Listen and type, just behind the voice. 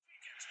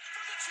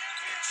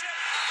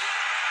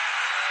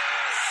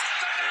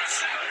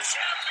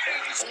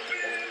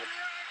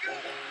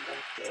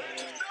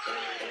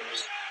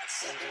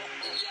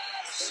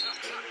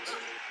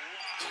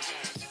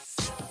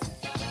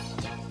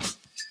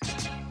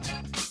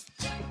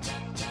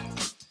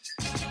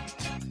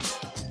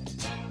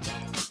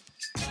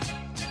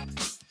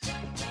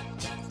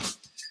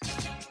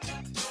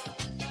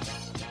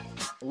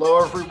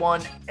Hello,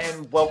 everyone,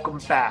 and welcome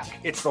back.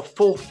 It's the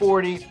Full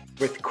 40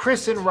 with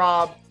Chris and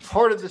Rob,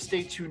 part of the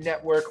Stay Tuned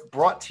Network,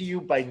 brought to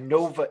you by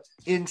Nova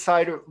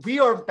Insider. We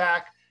are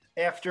back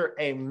after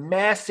a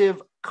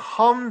massive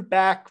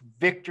comeback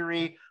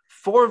victory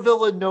for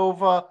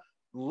Villanova.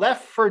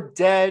 Left for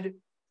Dead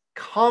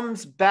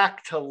comes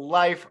back to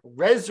life,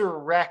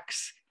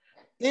 resurrects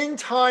in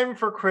time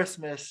for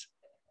Christmas.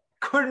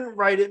 Couldn't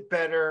write it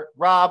better.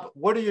 Rob,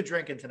 what are you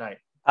drinking tonight?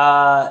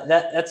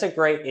 That's a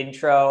great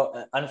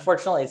intro.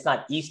 Unfortunately, it's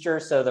not Easter,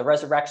 so the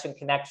resurrection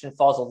connection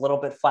falls a little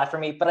bit flat for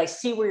me, but I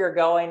see where you're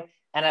going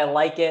and I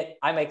like it.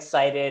 I'm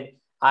excited.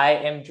 I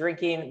am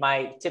drinking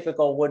my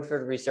typical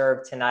Woodford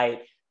Reserve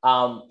tonight.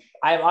 I'm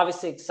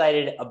obviously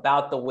excited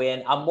about the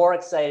win. I'm more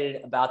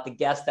excited about the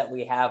guest that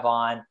we have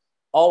on.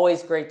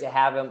 Always great to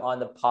have him on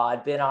the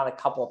pod. Been on a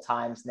couple of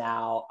times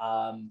now.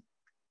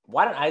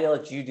 Why don't I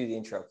let you do the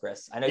intro,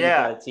 Chris? I know you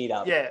got it teed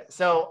up. Yeah,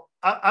 so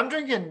I'm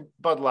drinking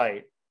Bud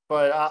Light.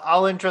 But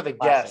I'll intro the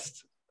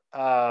guest.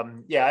 I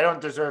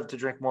don't deserve to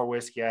drink more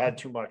whiskey. I had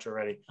too much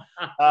already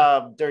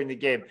during the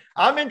game.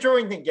 I'm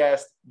introing the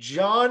guest,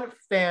 John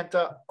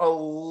Fanta, a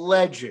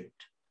legend.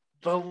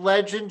 The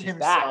legend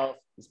himself.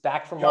 He's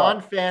back from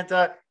John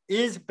Fanta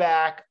is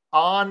back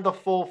on the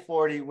Full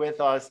 40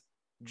 with us.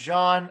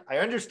 John, I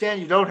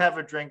understand you don't have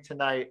a drink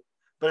tonight,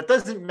 but it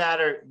doesn't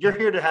matter. You're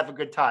here to have a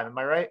good time. Am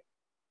I right?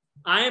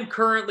 I am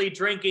currently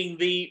drinking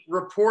the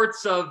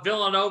reports of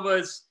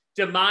Villanova's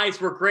demise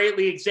were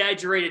greatly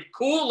exaggerated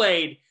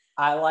Kool-Aid.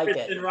 I like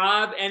it. And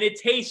Rob, and it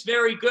tastes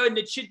very good, and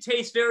it should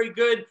taste very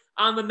good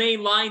on the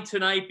main line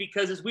tonight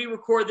because as we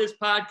record this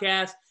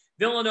podcast,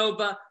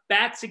 Villanova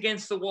backs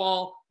against the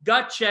wall,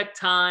 gut check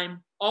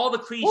time, all the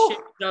cliches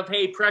of,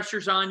 hey,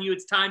 pressure's on you,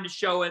 it's time to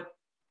show it.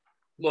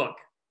 Look,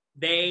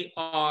 they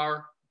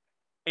are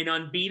an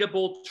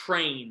unbeatable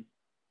train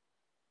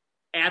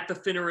at the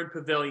Finneran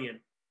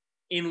Pavilion,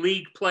 in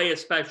league play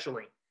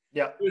especially.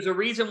 Yeah. There's a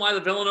reason why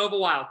the Villanova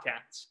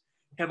Wildcats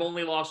have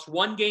only lost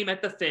one game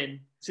at the Finn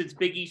since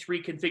Big East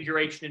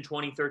reconfiguration in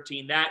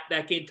 2013.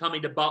 That game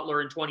coming to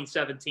Butler in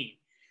 2017.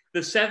 The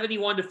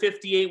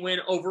 71-58 win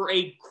over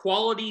a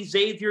quality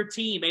Xavier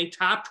team, a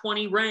top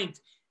 20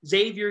 ranked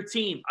Xavier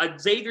team, a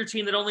Xavier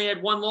team that only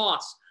had one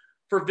loss.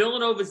 For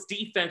Villanova's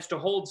defense to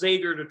hold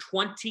Xavier to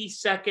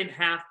 22nd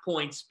half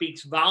points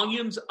speaks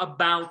volumes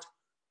about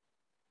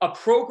a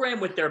program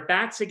with their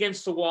backs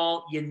against the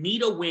wall. You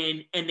need a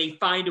win, and they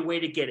find a way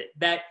to get it.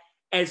 That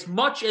as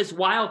much as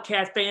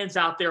Wildcat fans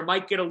out there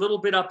might get a little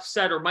bit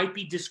upset or might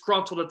be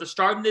disgruntled at the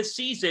start of this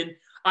season,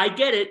 I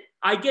get it.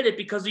 I get it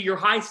because of your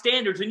high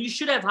standards, and you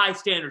should have high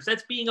standards.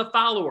 That's being a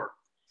follower.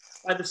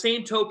 By the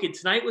same token,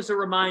 tonight was a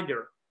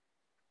reminder.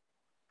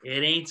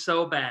 It ain't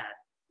so bad.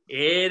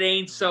 It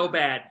ain't so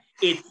bad.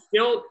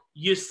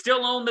 You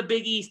still own the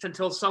Big East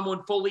until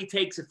someone fully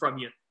takes it from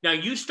you. Now,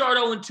 you start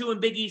 0-2 in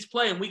Big East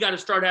play, and we got to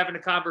start having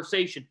a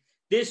conversation.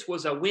 This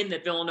was a win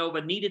that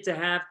Villanova needed to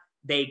have.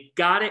 They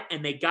got it,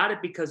 and they got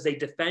it because they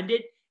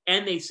defended,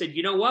 and they said,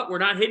 you know what? We're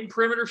not hitting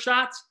perimeter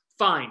shots.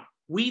 Fine.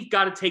 We've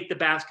got to take the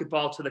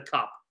basketball to the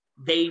cup.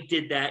 They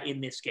did that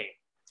in this game.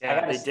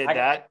 Yeah, they did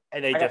that,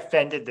 and they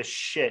defended the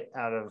shit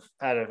out of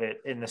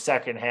it in the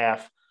second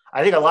half.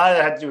 I think a lot of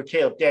that had to do with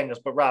Caleb Daniels,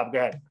 but Rob, go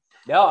ahead.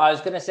 No, I was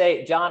going to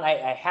say, John, I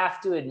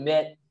have to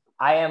admit,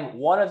 I am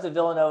one of the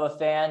Villanova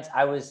fans.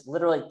 I was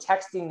literally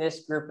texting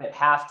this group at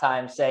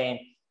halftime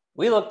saying,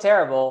 we look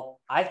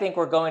terrible. I think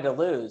we're going to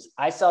lose.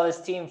 I saw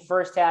this team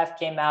first half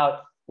came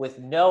out with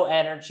no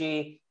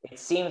energy. It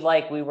seemed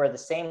like we were the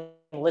same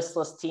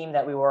listless team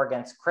that we were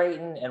against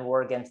Creighton and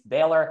were against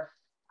Baylor.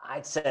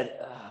 I said,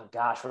 oh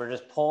gosh, we're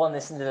just pulling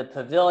this into the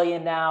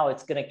pavilion now.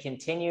 It's going to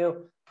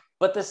continue.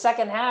 But the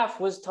second half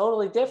was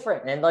totally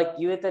different. And like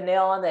you hit the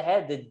nail on the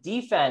head, the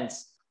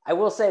defense, I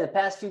will say the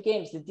past few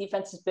games, the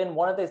defense has been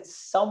one of the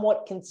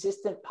somewhat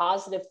consistent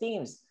positive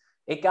themes.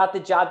 It got the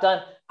job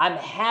done. I'm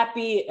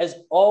happy as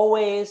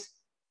always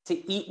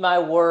to eat my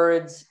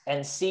words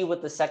and see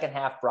what the second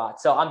half brought.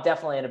 So I'm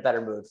definitely in a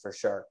better mood for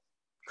sure.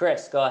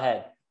 Chris, go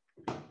ahead.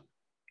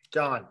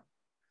 John,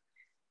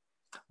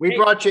 we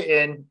brought you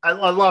in. I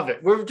love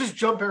it. We're just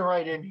jumping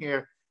right in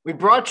here. We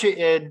brought you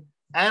in.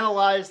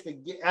 Analyze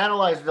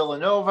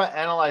Villanova,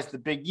 analyze the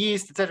Big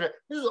East, etc.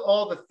 This is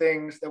all the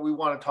things that we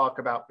want to talk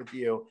about with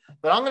you.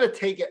 But I'm going to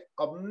take it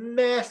a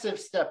massive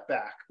step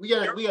back. We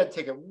got to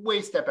take a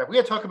way step back. We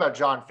got to talk about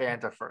John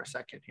Fanta for a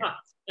second here.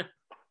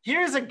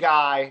 Here's a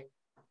guy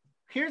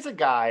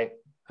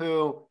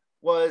who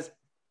was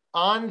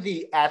on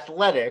the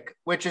Athletic,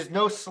 which is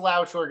no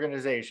slouch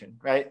organization,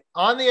 right?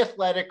 On the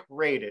Athletic,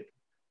 rated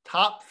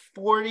top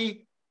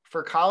 40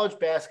 for college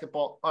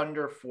basketball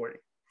under 40.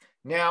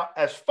 Now,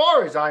 as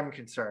far as I'm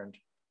concerned,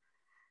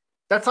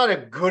 that's not a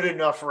good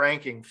enough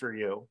ranking for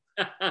you.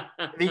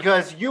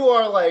 because you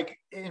are like,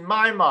 in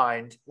my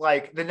mind,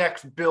 like the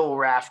next Bill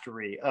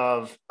Raftery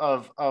of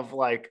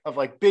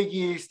Big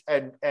East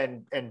and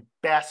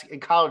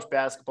college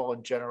basketball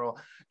in general.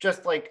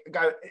 Just like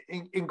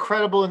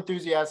incredible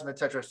enthusiasm,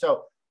 etc.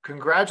 So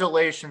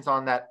congratulations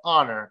on that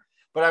honor.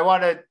 But I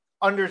want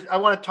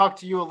to talk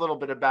to you a little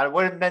bit about it.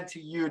 What it meant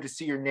to you to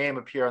see your name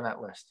appear on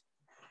that list.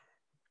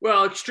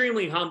 Well,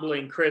 extremely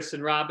humbling, Chris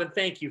and Robin.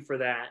 Thank you for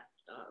that.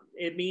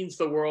 It means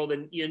the world,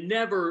 and you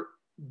never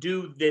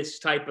do this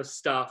type of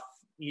stuff.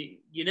 You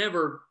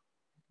never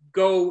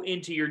go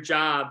into your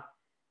job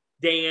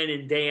day in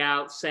and day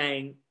out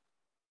saying,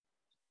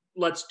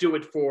 let's do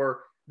it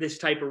for this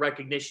type of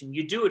recognition.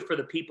 You do it for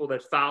the people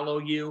that follow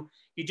you.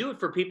 You do it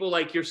for people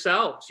like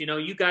yourselves. You know,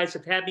 you guys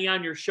have had me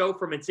on your show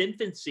from its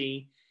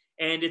infancy,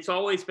 and it's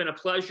always been a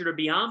pleasure to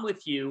be on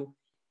with you.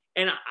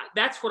 And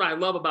that's what I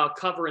love about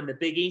covering the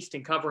Big East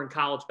and covering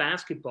college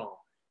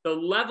basketball. The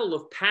level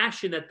of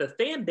passion that the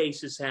fan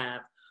bases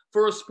have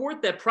for a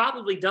sport that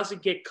probably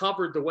doesn't get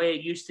covered the way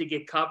it used to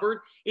get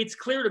covered. It's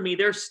clear to me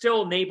there's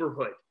still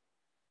neighborhood.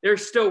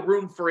 There's still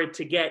room for it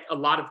to get a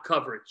lot of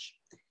coverage.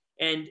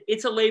 And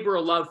it's a labor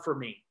of love for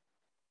me.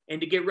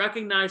 And to get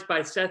recognized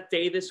by Seth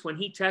Davis when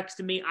he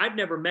texted me, I've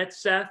never met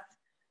Seth.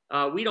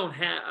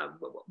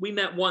 We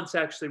met once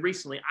actually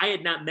recently. I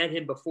had not met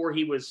him before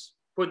he was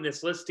putting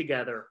this list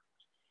together.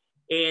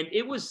 And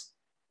it was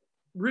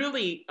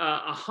really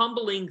a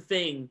humbling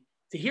thing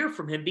to hear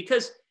from him,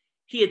 because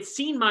he had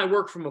seen my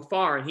work from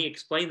afar, and he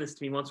explained this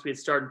to me once we had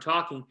started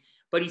talking.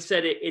 But he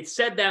said it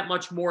said that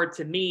much more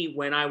to me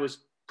when I was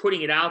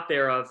putting it out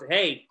there of,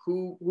 hey,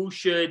 who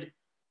should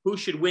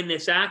win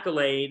this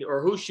accolade,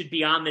 or who should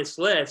be on this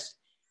list?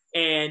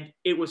 And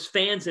it was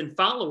fans and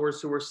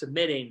followers who were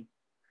submitting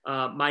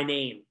my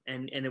name,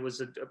 and it was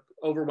an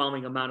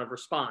overwhelming amount of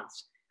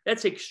response.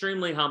 That's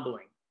extremely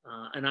humbling,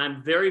 and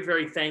I'm very,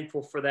 very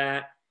thankful for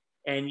that.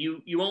 And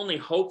you only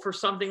hope for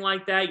something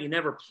like that. You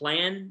never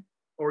plan,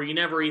 or you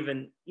never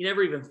even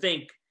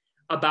think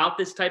about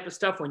this type of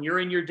stuff when you're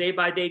in your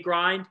day-by-day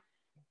grind.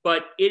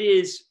 But it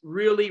is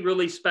really,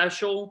 really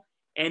special.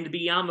 And to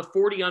be on the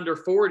 40 under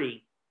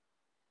 40,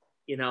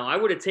 you know, I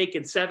would have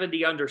taken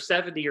 70 under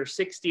 70 or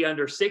 60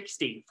 under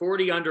 60,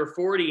 40 under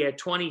 40 at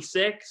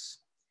 26.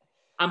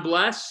 I'm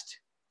blessed.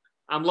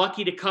 I'm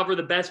lucky to cover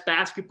the best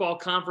basketball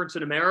conference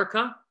in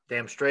America.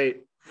 Damn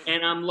straight.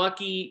 And I'm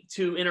lucky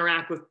to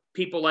interact with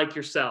people like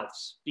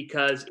yourselves,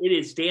 because it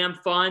is damn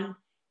fun.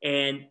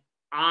 And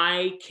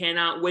I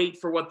cannot wait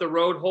for what the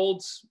road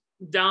holds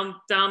down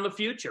the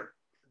future.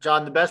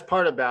 John, the best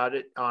part about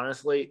it,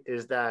 honestly,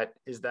 is that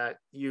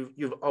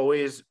you've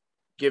always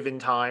given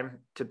time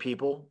to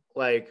people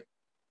like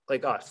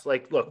us.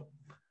 Like, look,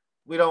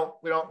 we're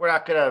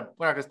not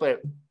gonna split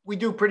it. We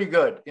do pretty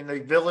good in the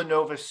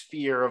Villanova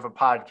sphere of a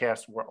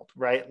podcast world,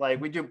 right? Like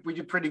we do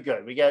pretty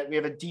good. We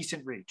have a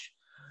decent reach,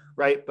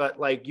 right? But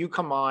like, you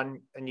come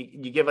on and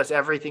you give us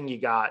everything you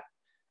got,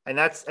 and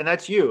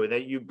that's you,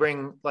 that you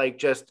bring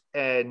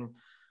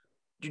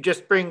you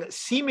just bring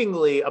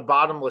seemingly a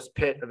bottomless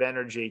pit of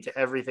energy to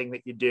everything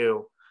that you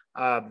do.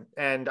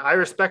 And I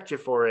respect you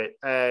for it.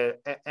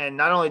 And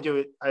not only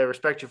do I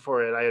respect you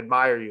for it, I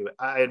admire you.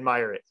 I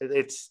admire it.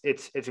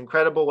 It's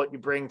incredible what you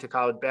bring to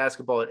college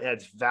basketball. It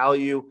adds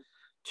value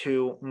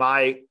to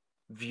my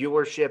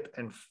viewership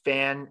and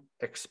fan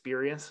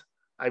experience.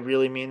 I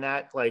really mean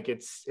that. Like,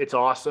 it's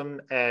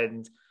awesome.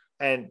 And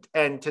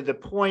to the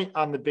point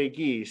on the Big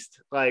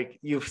East, like,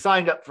 you've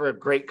signed up for a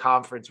great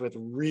conference with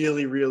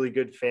really, really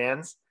good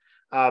fans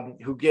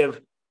who give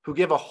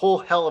a whole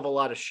hell of a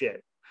lot of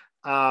shit.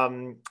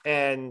 And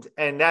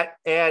that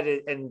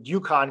added, and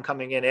UConn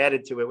coming in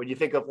added to it. When you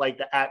think of like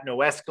the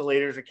 @No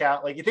Escalators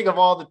account, like you think of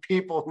all the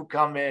people who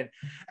come in,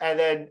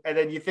 and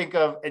then you think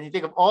of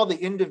all the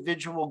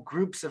individual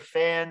groups of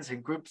fans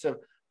and groups of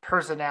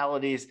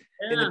personalities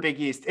in the Big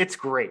East. It's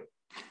great.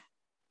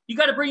 You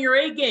got to bring your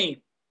A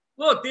game.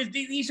 Look,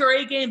 these are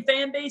A game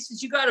fan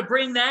bases. You got to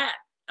bring that.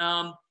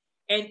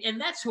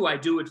 And that's who I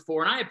do it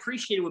for. And I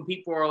appreciate it when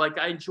people are like,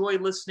 I enjoy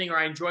listening, or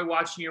I enjoy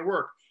watching your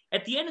work.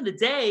 At the end of the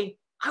day,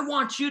 I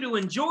want you to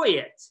enjoy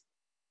it.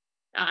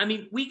 I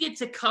mean, we get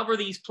to cover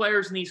these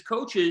players and these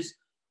coaches.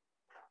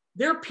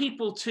 They're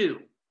people too.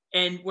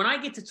 And when I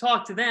get to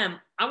talk to them,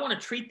 I want to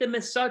treat them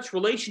as such.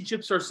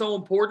 Relationships are so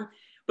important.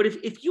 But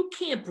if you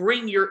can't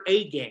bring your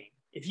A game,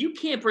 if you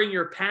can't bring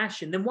your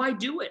passion, then why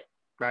do it?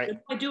 Right.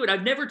 Then why do it?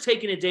 I've never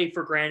taken a day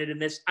for granted in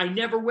this. I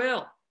never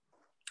will.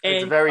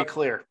 It's very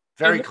clear.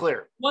 Very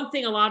clear. One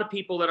thing a lot of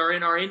people that are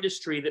in our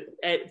industry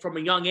that from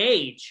a young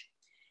age,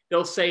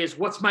 they'll say is,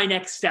 what's my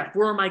next step?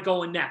 Where am I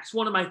going next?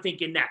 What am I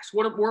thinking next?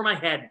 Where am I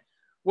heading?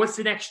 What's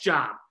the next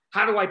job?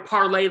 How do I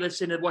parlay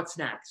this into what's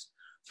next?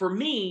 For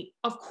me,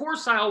 of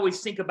course, I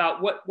always think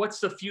about what's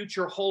the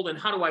future hold and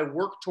how do I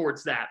work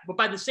towards that? But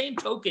by the same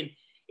token,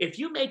 if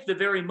you make the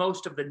very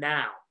most of the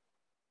now,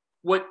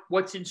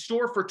 what's in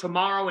store for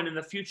tomorrow and in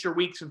the future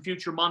weeks and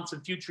future months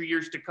and future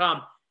years to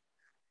come,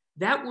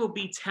 that will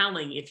be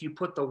telling if you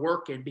put the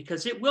work in,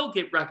 because it will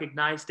get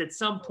recognized at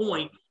some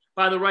point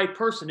by the right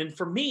person. And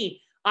for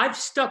me, I've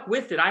stuck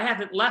with it. I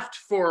haven't left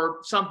for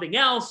something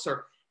else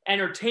or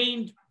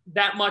entertained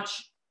that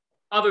much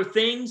other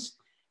things.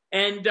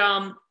 And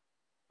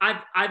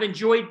I've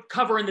enjoyed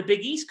covering the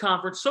Big East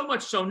Conference, so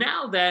much so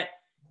now that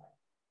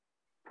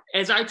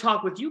as I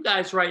talk with you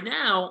guys right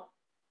now,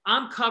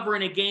 I'm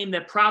covering a game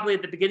that probably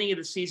at the beginning of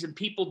the season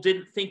people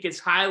didn't think as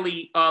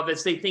highly of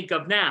as they think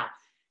of now.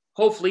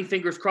 Hopefully,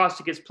 fingers crossed,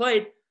 it gets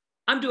played.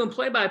 I'm doing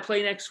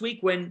play-by-play next week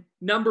when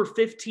number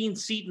 15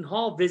 Seton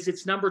Hall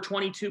visits number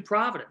 22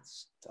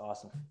 Providence. That's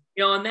awesome.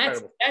 And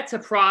that's a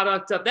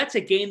product of, that's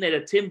a game that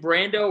a Tim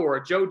Brando or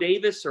a Joe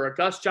Davis or a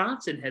Gus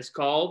Johnson has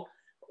called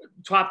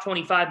top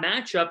 25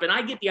 matchup, and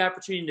I get the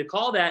opportunity to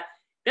call that.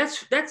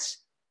 That's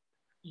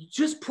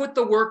just put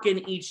the work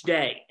in each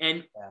day,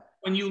 and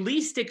when you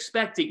least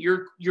expect it,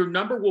 your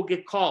number will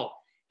get called.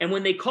 And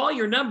when they call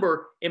your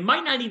number, it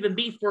might not even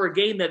be for a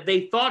game that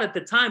they thought at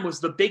the time was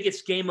the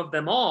biggest game of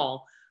them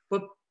all,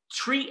 but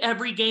treat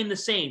every game the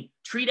same.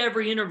 Treat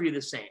every interview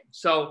the same.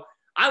 So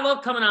I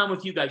love coming on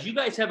with you guys. You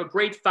guys have a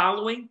great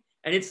following,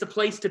 and it's the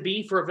place to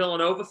be for a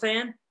Villanova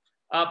fan.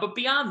 But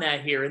beyond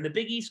that here, in the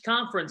Big East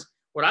Conference,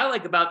 what I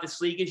like about this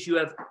league is you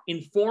have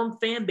informed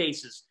fan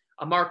bases,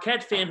 a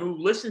Marquette fan who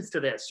listens to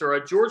this, or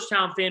a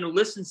Georgetown fan who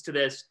listens to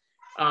this,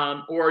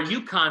 or a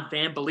UConn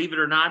fan, believe it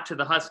or not, to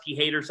the Husky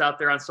haters out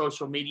there on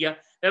social media,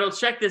 that'll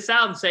check this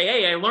out and say,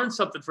 hey, I learned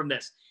something from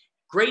this.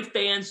 Great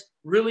fans,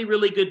 really,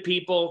 really good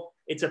people.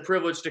 It's a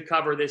privilege to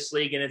cover this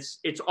league, and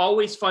it's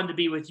always fun to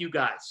be with you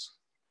guys.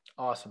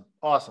 Awesome.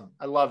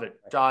 I love it,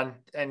 John,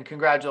 and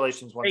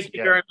congratulations once again. Thank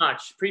you very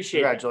much. Appreciate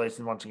it.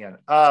 Congratulations once again.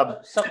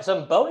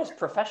 Some bonus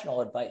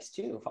professional advice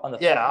too on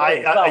the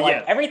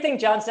everything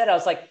John said. I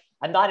was like,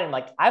 I'm not in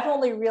I've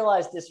only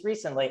realized this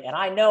recently, and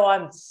I know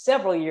I'm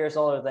several years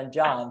older than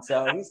John,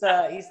 so he's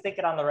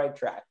thinking on the right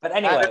track. But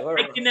anyway,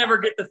 I can never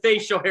get the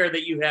facial hair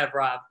that you have,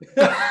 Rob.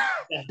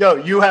 No,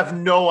 you have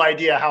no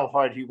idea how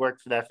hard he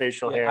worked for that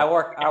facial hair. I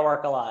work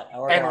a lot.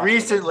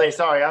 Recently,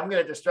 sorry, I'm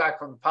going to distract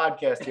from the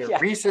podcast here.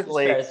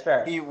 Recently, it's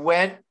fair. He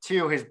went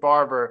to his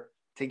barber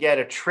to get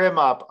a trim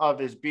up of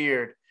his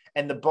beard,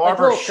 and the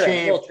barber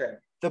shaved.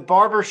 The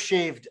barber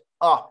shaved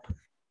up.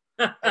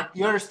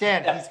 You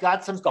understand? He's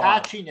got some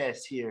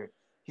patchiness here.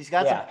 He's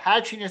got some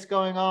patchiness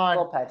going on.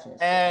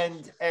 Patchiness.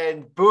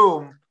 And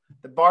boom,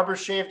 the barber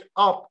shaved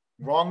up.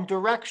 Wrong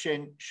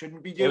direction.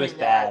 Shouldn't be doing that. It was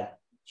bad.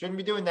 Shouldn't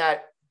be doing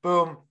that.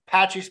 Boom,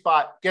 patchy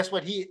spot. Guess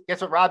what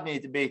Rob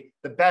needed to be?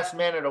 The best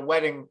man at a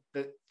wedding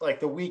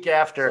the week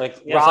after.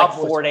 Rob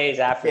was 4 days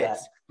after that.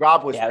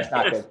 Rob was it's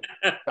not good.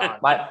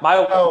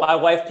 My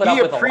wife put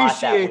up with a lot that week.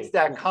 He appreciates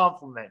that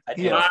compliment. I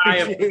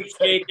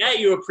appreciate that.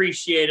 You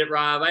appreciate it,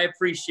 Rob. I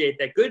appreciate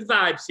that. Good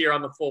vibes here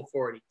on the Full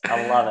 40.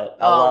 I love it.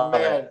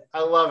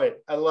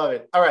 I love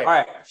it. All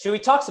right. Should we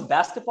talk some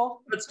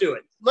basketball? Let's do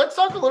it. Let's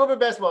talk a little bit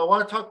basketball. I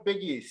want to talk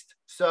Big East.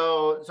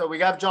 So we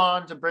got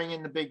John to bring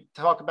in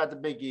talk about the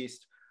Big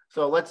East.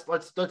 So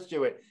let's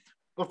do it.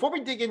 Before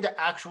we dig into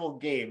actual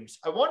games,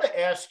 I want to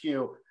ask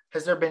you,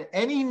 has there been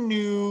any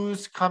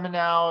news coming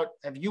out?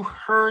 Have you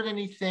heard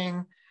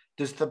anything?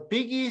 Does the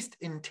Big East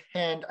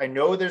intend? I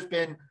know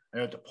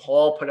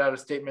DePaul put out a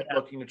statement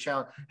looking to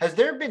challenge. Has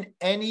there been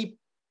any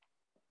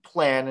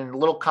plan, and a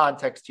little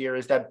context here,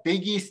 is that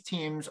Big East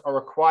teams are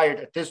required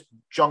at this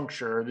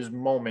juncture, this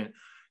moment,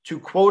 to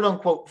quote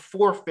unquote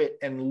forfeit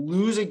and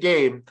lose a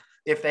game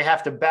if they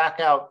have to back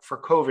out for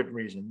COVID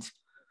reasons?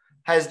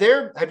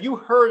 Have you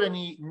heard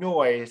any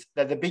noise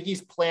that the Big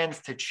East plans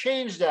to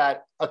change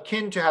that,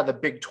 akin to how the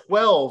Big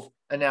 12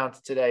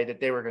 announced today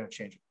that they were going to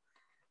change it?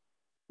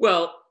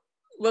 Well,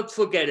 let's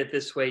look at it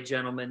this way,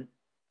 gentlemen.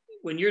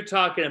 When you're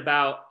talking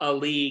about a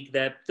league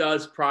that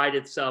does pride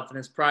itself and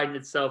has prided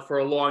itself for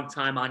a long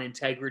time on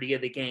integrity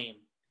of the game,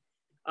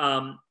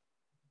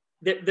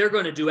 they're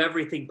going to do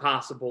everything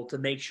possible to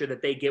make sure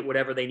that they get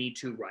whatever they need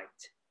to right.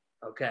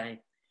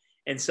 Okay.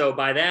 And so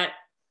by that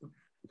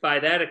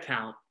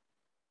account,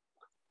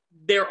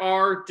 there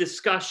are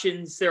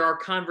discussions, there are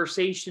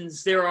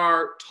conversations, there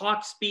are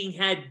talks being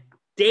had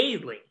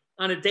daily,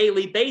 on a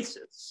daily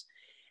basis.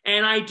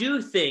 And I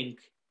do think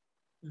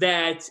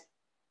that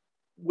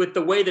with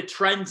the way the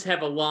trends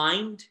have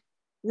aligned,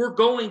 we're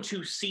going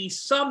to see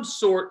some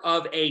sort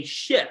of a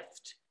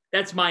shift.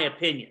 That's my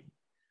opinion.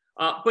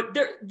 But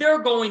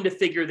they're going to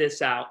figure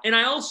this out. And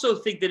I also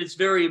think that it's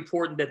very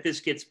important that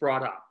this gets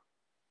brought up.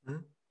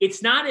 Mm-hmm.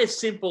 It's not as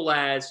simple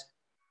as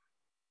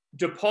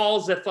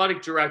DePaul's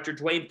athletic director,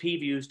 Dwayne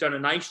Peavy, who's done a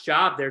nice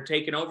job there,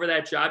 taking over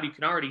that job. You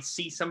can already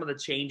see some of the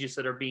changes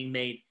that are being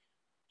made.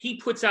 He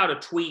puts out a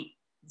tweet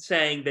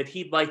saying that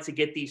he'd like to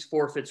get these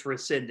forfeits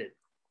rescinded.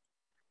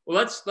 Well,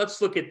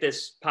 let's look at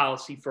this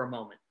policy for a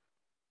moment.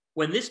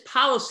 When this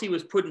policy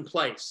was put in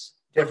place,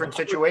 different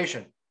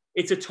situation.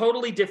 It's a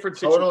totally different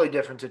situation. Totally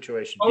different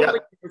situation.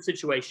 Different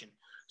situation.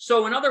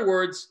 So in other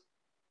words,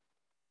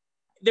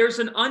 there's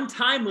an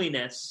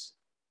untimeliness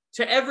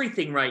to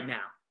everything right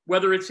now,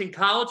 whether it's in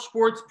college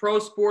sports, pro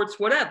sports,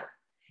 whatever.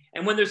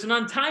 And when there's an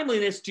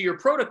untimeliness to your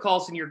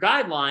protocols and your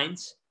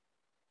guidelines,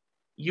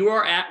 you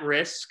are at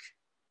risk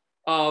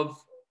of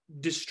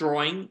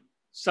destroying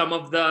some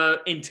of the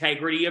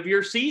integrity of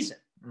your season.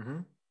 Mm-hmm.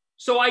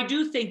 So I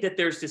do think that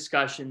there's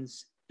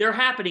discussions. They're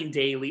happening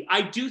daily.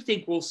 I do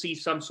think we'll see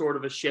some sort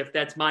of a shift.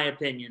 That's my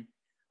opinion.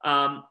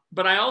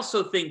 But I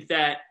also think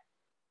that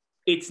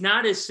it's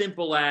not as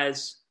simple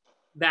as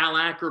Val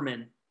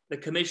Ackerman, the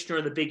commissioner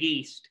of the Big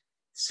East,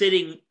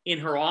 sitting in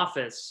her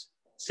office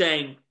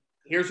saying,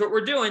 here's what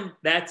we're doing.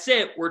 That's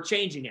it. We're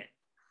changing it.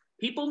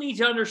 People need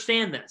to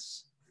understand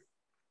this.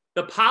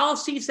 The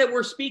policies that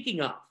we're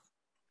speaking of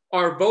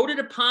are voted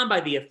upon by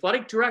the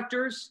athletic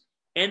directors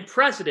and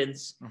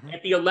presidents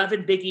at the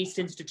 11 Big East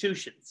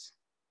institutions.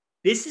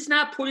 This is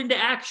not put into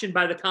action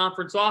by the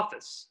conference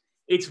office.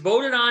 It's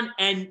voted on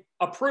and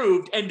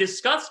approved and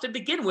discussed to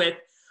begin with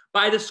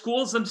by the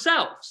schools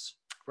themselves.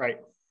 Right.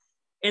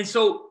 And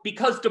so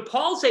because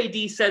DePaul's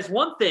AD says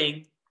one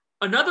thing,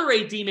 another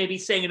AD may be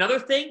saying another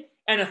thing,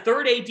 and a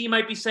third AD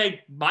might be saying,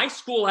 my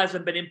school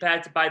hasn't been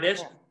impacted by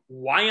this.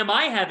 Why am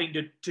I having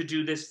to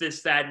do this,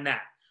 that, and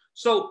that?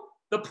 So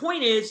the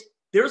point is,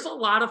 there's a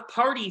lot of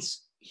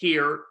parties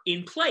here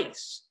in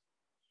place.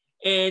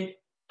 And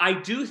I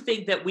do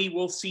think that we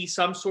will see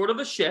some sort of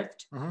a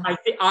shift.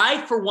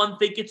 I for one,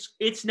 think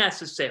it's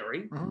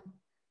necessary.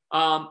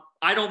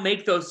 I don't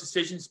make those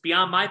decisions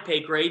beyond my pay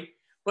grade,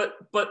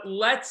 but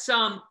let's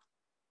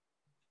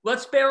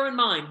bear in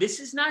mind, this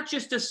is not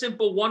just a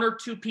simple one or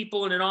two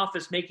people in an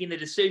office making the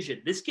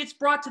decision. This gets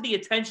brought to the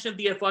attention of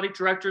the athletic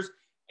directors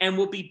and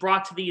will be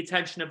brought to the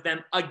attention of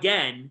them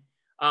again.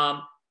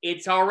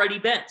 It's already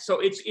been.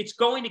 So it's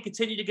going to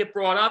continue to get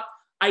brought up.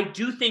 I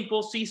do think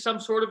we'll see some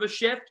sort of a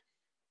shift.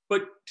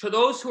 But to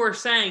those who are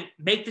saying,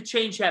 make the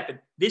change happen,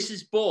 this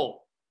is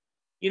bull.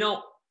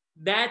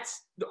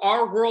 That's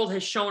our world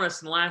has shown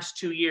us in the last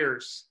 2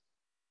 years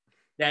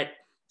that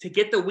to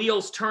get the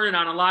wheels turning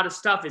on a lot of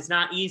stuff is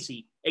not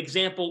easy.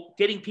 Example,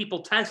 getting people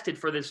tested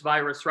for this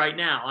virus right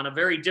now on a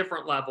very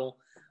different level,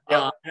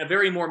 and a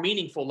very more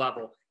meaningful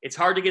level. It's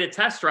hard to get a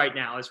test right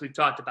now, as we've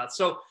talked about.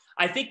 So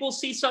I think we'll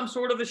see some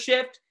sort of a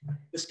shift.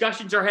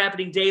 Discussions are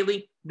happening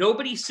daily.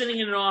 Nobody's sitting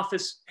in an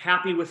office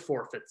happy with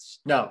forfeits.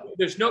 No.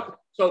 There's no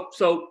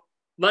so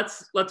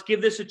let's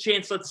give this a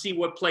chance. Let's see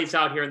what plays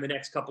out here in the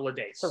next couple of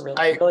days. That's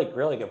a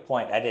really good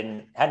point. I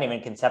hadn't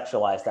even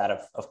conceptualized that.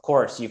 Of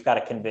course, you've got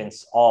to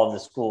convince all of the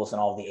schools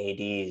and all of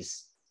the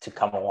ADs to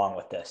come along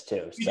with this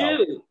too. You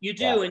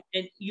do.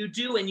 And you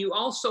do. And you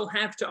also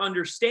have to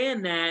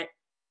understand that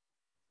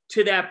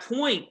to that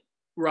point,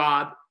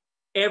 Rob,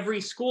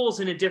 every school's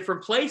in a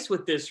different place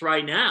with this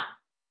right now.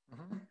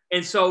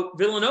 And so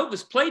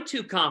Villanova's played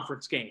 2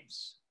 conference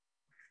games.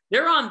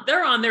 They're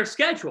on their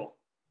schedule.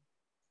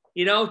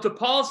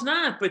 DePaul's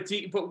not,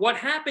 but what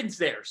happens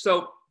there?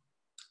 So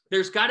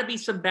there's got to be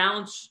some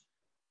balance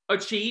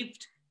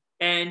achieved.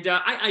 And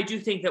I do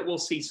think that we'll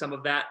see some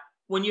of that.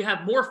 When you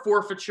have more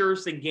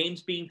forfeitures than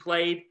games being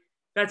played,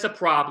 that's a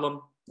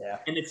problem. Yeah.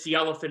 And it's the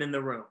elephant in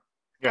the room.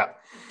 Yeah.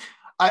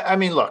 I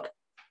mean, look,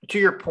 to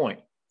your point,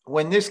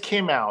 when this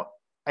came out,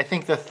 I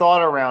think the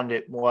thought around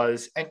it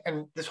was,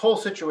 and this whole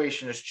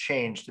situation has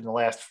changed in the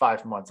last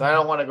 5 months. I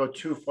don't want to go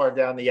too far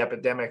down the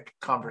epidemic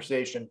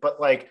conversation,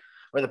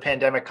 or the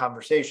pandemic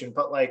conversation,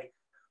 but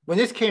when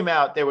this came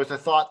out, there was a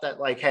thought that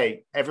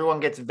hey, everyone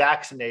gets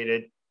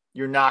vaccinated,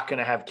 you're not going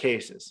to have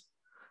cases,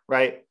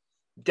 right?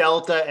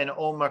 Delta and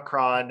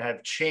Omicron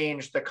have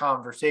changed the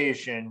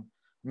conversation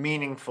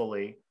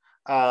meaningfully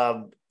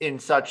in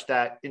such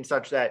that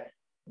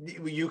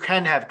you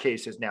can have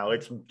cases now.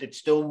 It's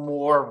still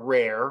more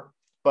rare,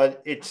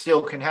 but it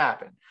still can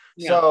happen.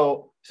 Yeah.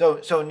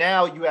 So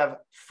now you have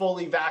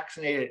fully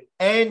vaccinated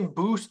and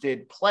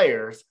boosted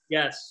players,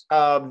 yes,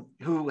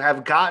 who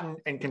have gotten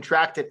and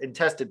contracted and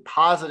tested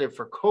positive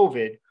for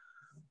COVID,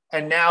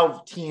 and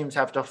now teams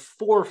have to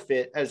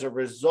forfeit as a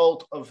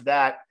result of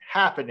that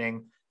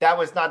happening. That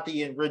was not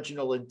the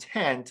original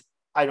intent,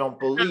 I don't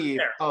believe,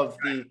 of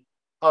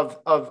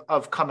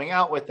coming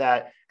out with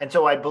that. And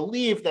so I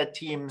believe that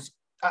teams,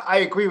 I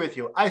agree with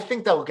you. I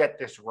think they'll get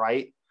this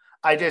right.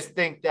 I just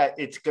think that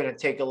it's going to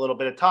take a little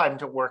bit of time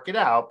to work it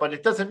out, but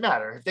it doesn't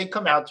matter. If they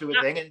come out to a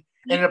thing and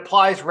it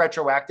applies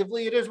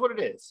retroactively, it is what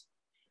it is.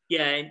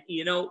 Yeah. And,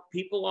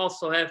 people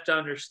also have to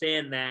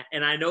understand that.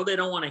 And I know they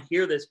don't want to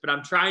hear this, but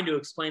I'm trying to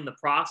explain the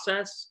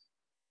process.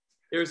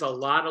 There's a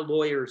lot of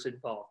lawyers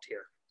involved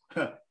here.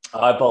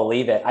 I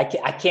believe it. I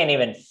can't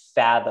even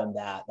fathom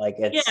that.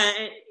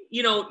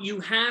 You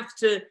have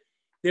to.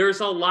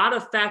 There's a lot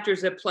of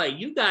factors at play.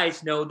 You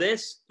guys know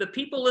this. The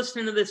people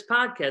listening to this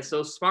podcast,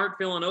 those smart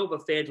Villanova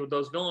fans with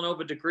those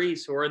Villanova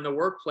degrees who are in the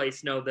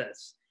workplace know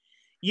this.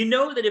 You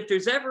know that if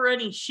there's ever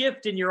any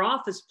shift in your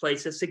office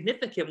place, a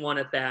significant one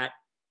at that,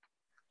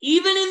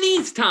 even in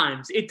these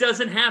times, it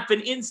doesn't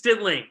happen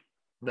instantly.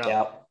 No.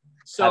 Yeah,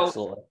 so,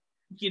 absolutely.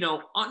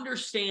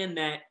 Understand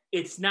that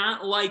it's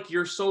not like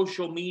your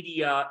social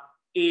media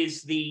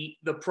is the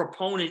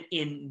proponent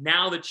in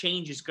now the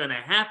change is going to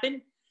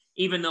happen.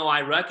 Even though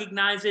I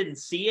recognize it and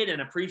see it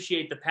and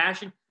appreciate the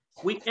passion,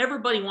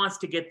 everybody wants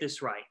to get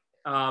this right.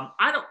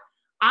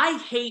 I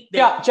hate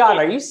that. John,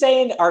 are you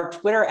saying our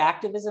Twitter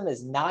activism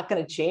is not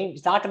going to change?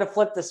 It's not going to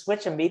flip the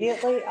switch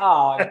immediately?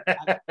 Oh,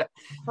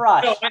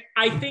 crush. No,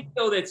 I think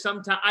though that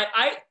sometimes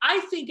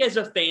I think as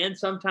a fan,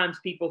 sometimes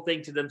people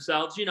think to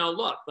themselves,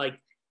 look, like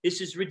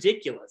this is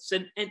ridiculous.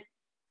 And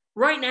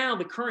right now,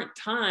 the current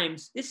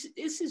times,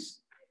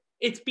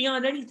 it's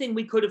beyond anything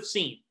we could have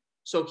seen.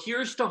 So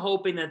here's to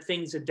hoping that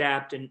things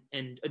adapt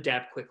and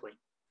adapt quickly.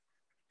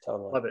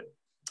 Totally. Love it.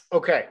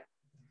 Okay.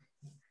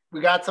 We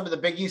got some of the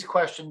Big East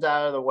questions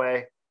out of the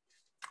way.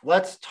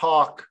 Let's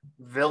talk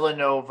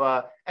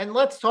Villanova, and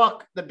let's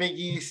talk the Big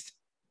East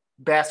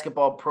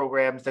basketball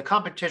programs, the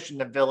competition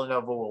that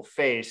Villanova will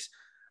face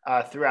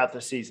throughout the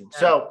season. Yeah.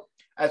 So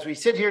as we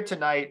sit here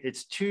tonight,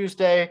 it's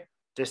Tuesday,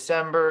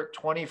 December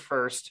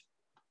 21st,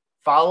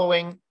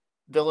 following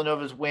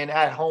Villanova's win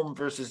at home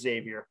versus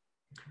Xavier.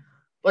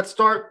 Let's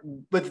start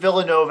with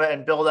Villanova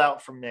and build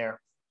out from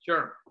there.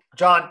 Sure.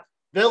 John,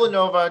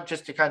 Villanova,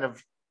 just to kind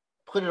of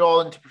put it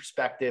all into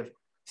perspective,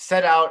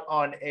 set out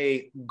on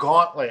a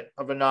gauntlet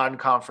of a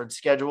non-conference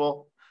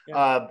schedule.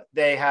 Yeah.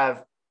 They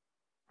have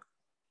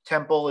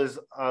Temple is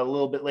a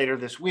little bit later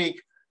this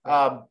week,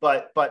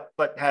 but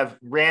have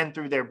ran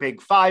through their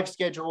Big Five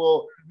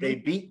schedule.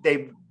 Mm-hmm.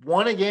 They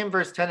won a game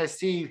versus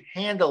Tennessee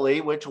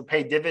handily, which will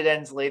pay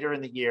dividends later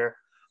in the year.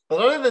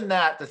 But other than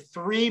that, the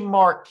three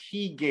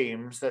marquee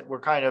games that were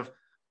kind of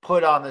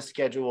put on the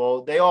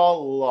schedule, they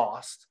all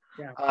lost.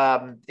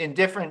 Yeah. In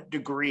different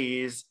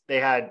degrees. They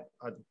had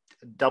a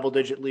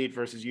double-digit lead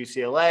versus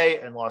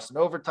UCLA and lost in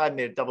overtime.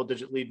 They had a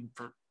double-digit lead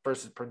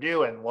versus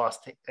Purdue and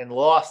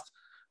lost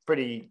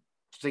pretty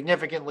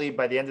significantly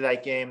by the end of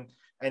that game.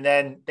 And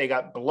then they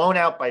got blown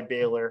out by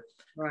Baylor.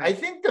 Right. I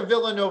think the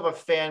Villanova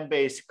fan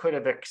base could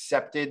have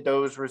accepted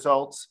those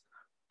results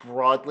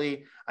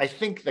broadly. I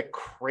think the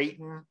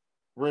Creighton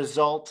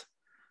result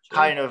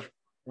kind of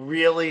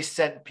really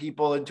sent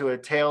people into a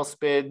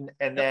tailspin.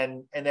 And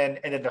then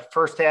the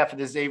first half of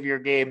the Xavier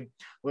game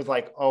was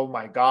like, oh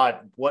my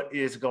God, what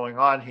is going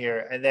on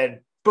here? And then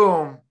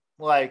boom,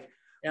 we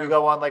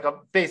go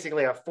on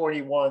basically a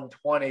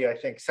 41-20, I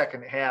think,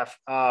 second half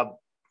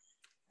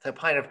to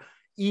kind of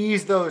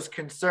ease those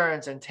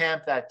concerns and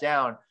tamp that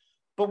down.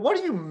 But what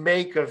do you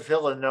make of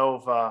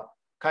Villanova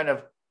kind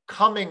of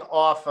coming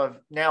off of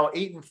now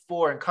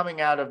 8-4 and coming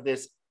out of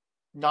this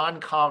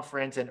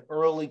non-conference and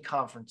early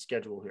conference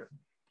schedule here?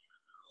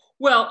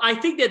 Well, I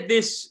think that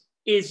this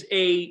is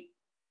a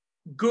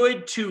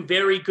good to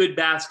very good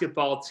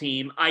basketball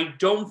team. I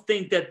don't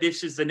think that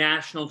this is the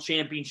national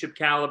championship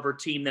caliber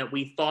team that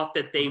we thought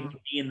that they would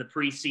be in the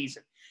preseason.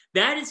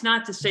 That is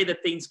not to say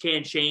that things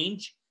can't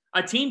change.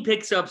 A team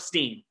picks up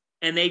steam,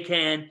 and they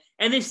can,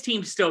 and this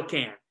team still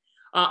can.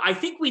 I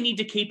think we need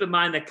to keep in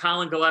mind that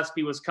Colin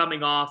Gillespie was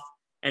coming off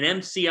an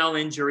MCL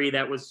injury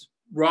that was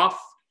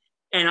rough,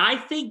 and I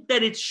think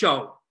that it's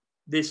shown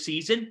this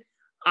season.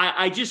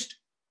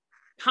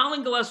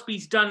 Colin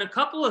Gillespie's done a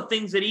couple of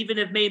things that even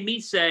have made me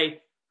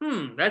say,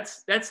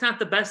 that's not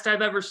the best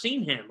I've ever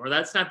seen him, or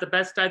that's not the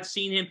best I've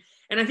seen him.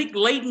 And I think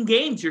late in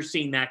games, you're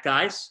seeing that,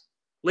 guys.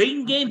 Late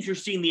in games, you're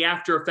seeing the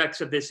after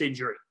effects of this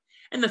injury.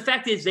 And the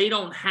fact is they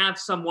don't have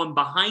someone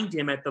behind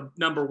him at the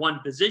number one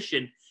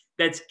position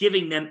that's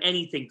giving them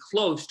anything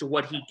close to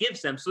what he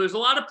gives them. So there's a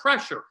lot of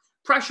pressure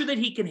that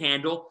he can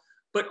handle,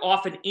 but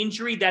often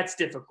injury, that's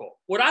difficult.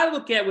 What I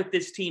look at with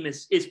this team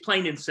is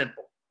plain and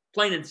simple.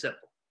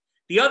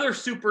 The other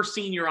super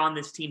senior on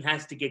this team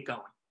has to get going.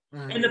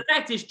 Mm-hmm. And the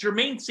fact is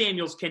Jermaine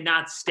Samuels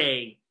cannot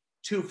stay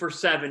 2 for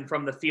 7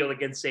 from the field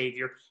against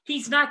Xavier.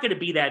 He's not going to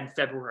be that in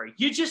February.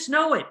 You just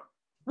know it.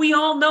 We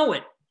all know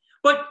it.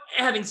 But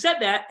having said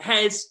that,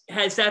 has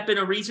that been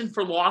a reason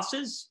for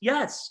losses?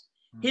 Yes.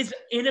 His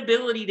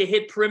inability to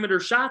hit perimeter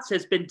shots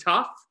has been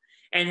tough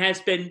and has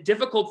been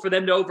difficult for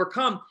them to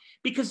overcome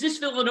because this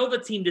Villanova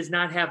team does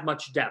not have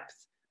much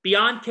depth.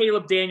 Beyond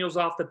Caleb Daniels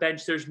off the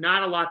bench, there's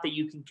not a lot that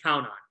you can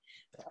count on.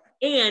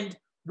 And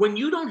when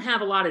you don't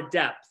have a lot of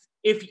depth,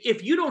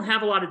 if you don't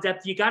have a lot of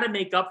depth, you got to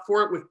make up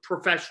for it with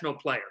professional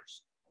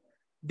players.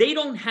 They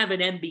don't have an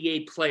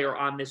NBA player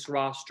on this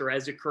roster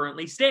as it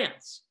currently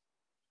stands.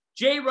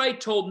 Jay Wright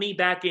told me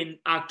back in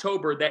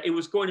October that it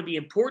was going to be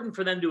important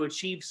for them to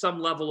achieve some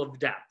level of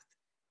depth,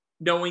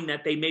 knowing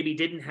that they maybe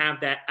didn't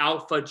have that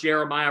alpha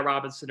Jeremiah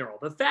Robinson Earl.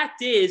 The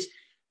fact is,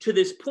 to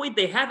this point,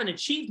 they haven't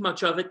achieved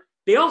much of it.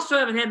 They also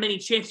haven't had many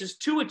chances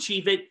to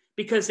achieve it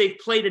because they've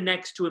played a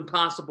next to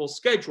impossible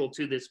schedule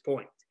to this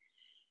point.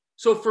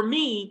 So for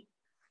me,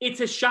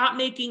 it's a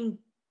shot-making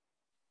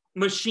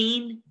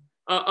machine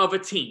of a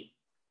team.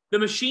 The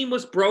machine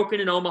was broken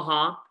in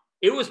Omaha.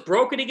 It was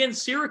broken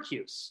against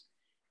Syracuse.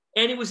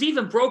 And it was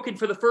even broken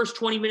for the first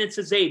 20 minutes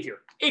of Xavier.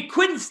 It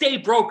couldn't stay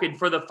broken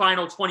for the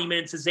final 20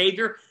 minutes of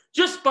Xavier.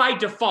 Just by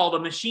default, the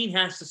machine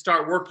has to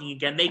start working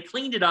again. They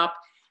cleaned it up,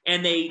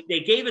 and they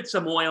gave it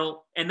some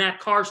oil, and that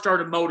car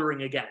started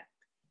motoring again.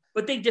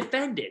 But they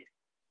defended.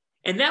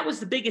 And that was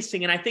the biggest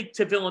thing. And I think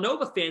to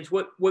Villanova fans,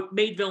 what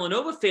made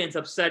Villanova fans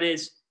upset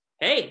is,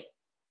 hey,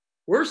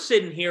 we're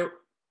sitting here.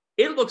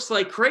 It looks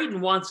like Creighton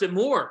wants it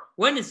more.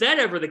 When is that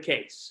ever the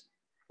case?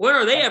 When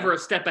are they ever a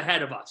step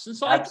ahead of us? And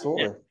so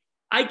Absolutely.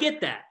 I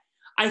get that.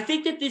 I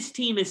think that this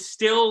team is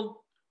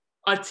still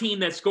a team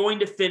that's going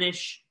to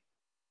finish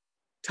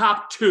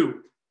top 2.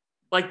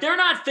 Like, they're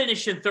not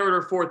finishing 3rd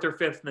or 4th or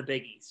 5th in the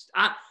Big East.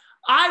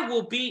 I'll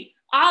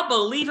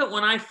believe it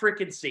when I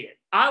freaking see it.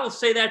 I will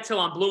say that till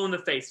I'm blue in the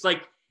face.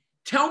 Like,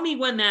 tell me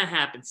when that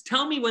happens.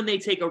 Tell me when they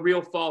take a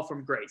real fall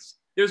from grace.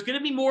 There's going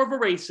to be more of a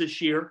race this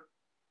year.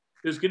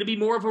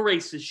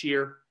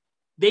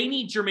 They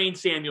need Jermaine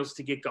Samuels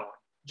to get going.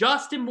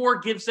 Justin Moore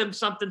gives them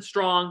something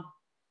strong.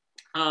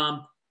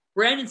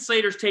 Brandon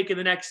Slater's taking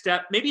the next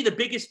step. Maybe the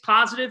biggest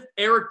positive,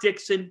 Eric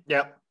Dixon.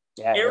 Yep.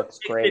 Yeah, Eric looks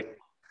great.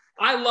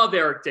 I love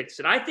Eric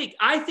Dixon. I think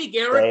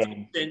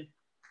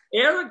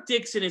Eric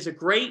Dixon is a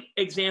great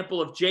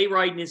example of Jay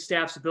Wright and his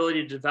staff's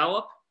ability to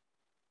develop.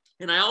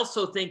 And I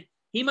also think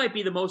he might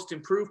be the most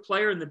improved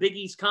player in the Big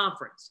East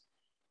Conference.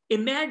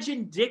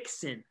 Imagine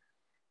Dixon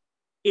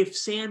if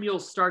Samuel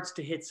starts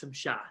to hit some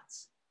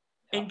shots.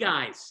 And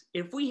guys,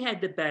 if we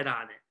had to bet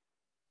on it,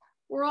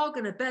 we're all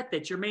going to bet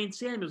that Jermaine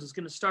Samuels is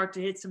going to start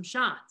to hit some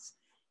shots.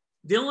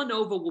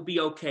 Villanova will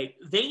be okay.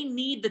 They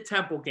need the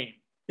Temple game.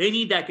 They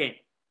need that game.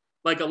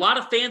 Like, a lot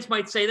of fans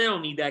might say they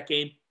don't need that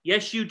game.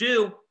 Yes, you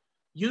do.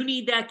 You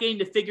need that game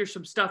to figure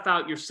some stuff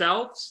out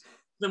yourselves.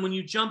 Then when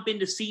you jump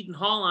into Seton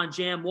Hall on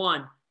Jam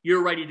 1,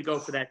 you're ready to go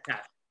for that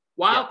test.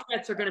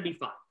 Wildcats are going to be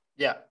fun.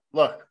 Yeah.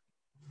 Look,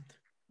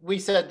 we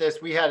said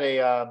this. We had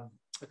a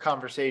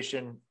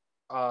conversation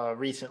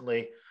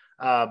recently.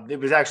 It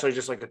was actually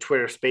just like a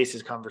Twitter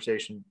Spaces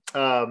conversation,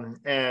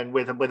 and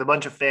with a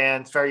bunch of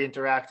fans, very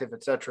interactive,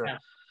 etc. Yeah.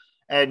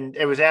 And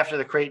it was after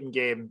the Creighton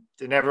game,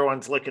 and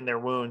everyone's licking their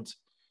wounds.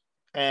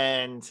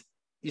 And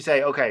you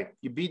say, okay,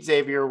 you beat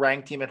Xavier,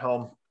 ranked team at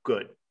home,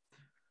 good.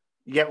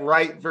 You get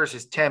Wright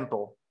versus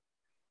Temple.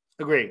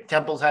 Agree.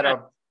 Temple's had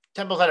a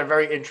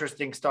very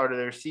interesting start of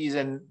their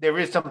season. There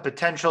is some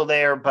potential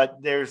there, but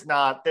there's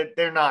not.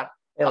 They're not.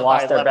 They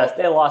lost their best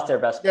players. They lost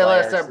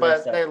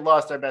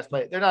their best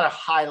player. They're not a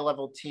high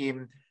level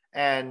team,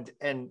 and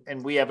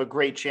we have a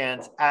great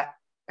chance at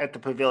the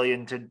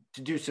Pavilion to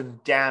do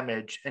some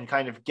damage and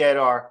kind of get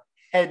our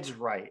heads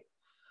right.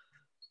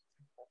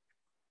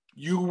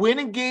 You win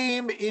a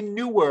game in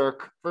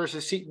Newark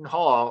versus Seton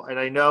Hall, and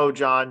I know,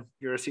 John,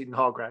 you're a Seton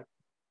Hall grad,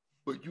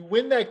 but you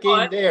win that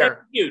game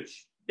there.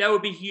 Huge. That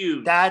would be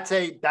huge. That's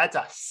a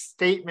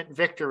statement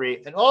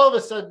victory, and all of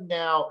a sudden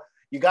now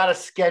you got a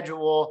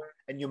schedule.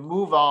 And you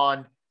move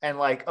on, and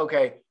like,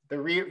 okay,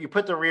 you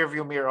put the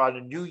rearview mirror on,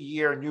 a new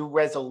year, new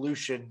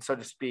resolution, so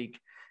to speak,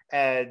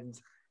 and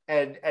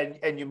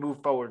you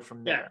move forward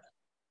from there.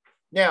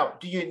 Yeah. Now,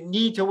 do you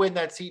need to win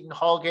that Seton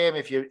Hall game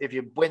if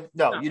you win?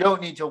 No, you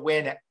don't need to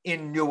win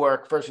in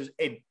Newark versus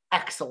an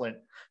excellent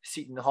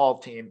Seton Hall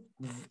team,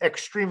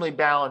 extremely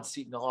balanced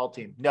Seton Hall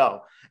team.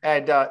 No,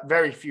 and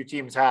very few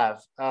teams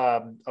have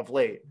of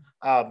late.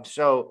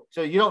 So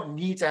you don't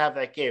need to have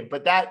that game,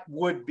 but that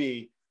would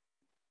be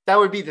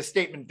the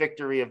statement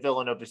victory of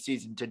Villanova's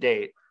season to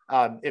date,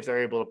 if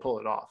they're able to pull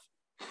it off.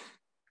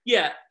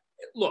 Yeah,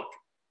 look,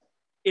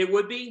 it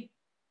would be,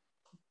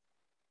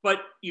 but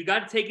you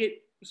got to take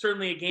it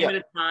certainly a game at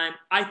a time.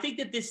 I think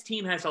that this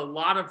team has a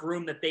lot of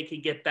room that they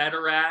can get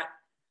better at.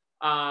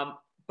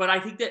 But I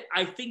think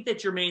that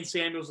Jermaine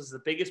Samuels is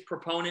the biggest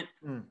proponent.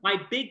 My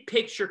big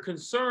picture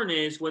concern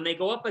is when they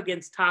go up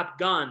against top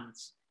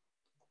guns,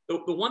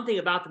 the one thing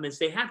about them is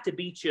they have to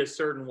beat you a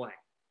certain way.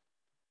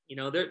 You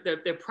know,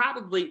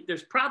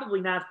 there's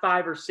probably not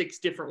 5 or 6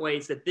 different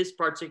ways that this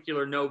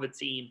particular Nova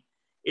team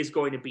is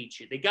going to beat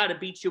you. They got to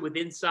beat you with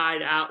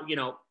inside out,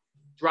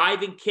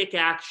 driving kick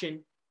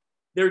action.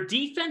 Their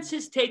defense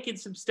has taken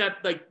some step.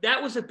 Like,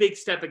 that was a big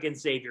step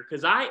against Xavier,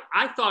 because I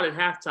thought at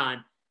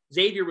halftime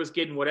Xavier was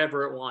getting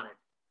whatever it wanted.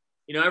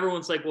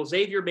 Everyone's like, well,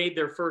 Xavier made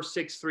their first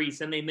 6 threes,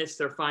 then they missed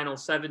their final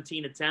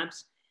 17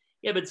 attempts.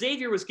 Yeah, but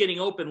Xavier was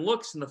getting open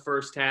looks in the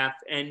first half,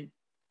 and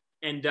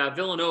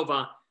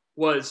Villanova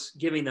was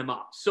giving them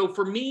up. So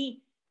for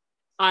me,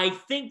 I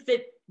think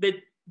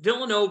that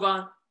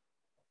Villanova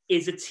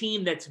is a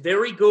team that's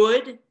very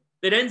good,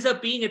 that ends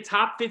up being a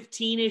top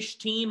 15-ish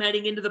team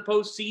heading into the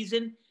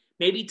postseason,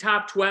 maybe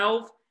top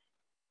 12.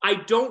 I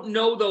don't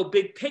know, though,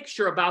 big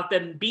picture about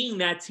them being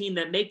that team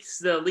that makes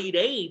the Elite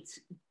 8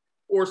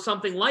 or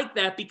something like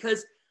that,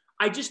 because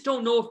I just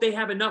don't know if they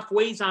have enough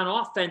ways on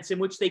offense in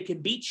which they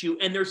can beat you.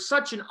 And there's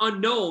such an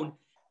unknown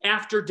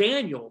after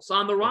Daniels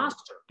on the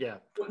roster. Yeah.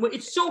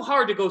 It's so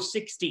hard to go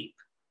 6 deep.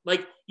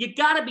 Like, you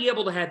got to be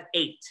able to have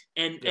 8.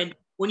 And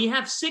when you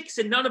have 6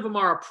 and none of them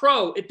are a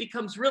pro, it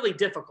becomes really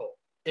difficult.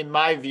 In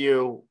my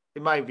view,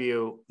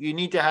 you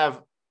need to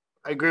have,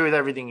 I agree with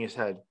everything you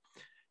said.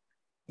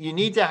 You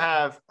need to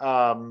have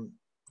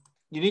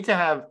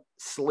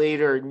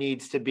Slater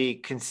needs to be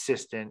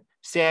consistent.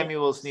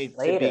 Samuels needs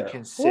to be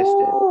consistent.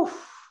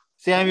 Oof.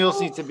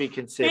 Samuels needs to be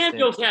consistent.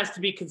 Samuels has to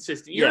be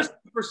consistent. You're a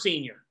super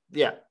senior.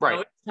 Yeah, right.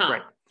 It's time.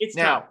 Right. It's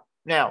now,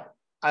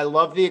 I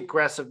love the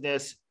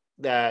aggressiveness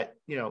that,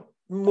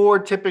 more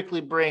typically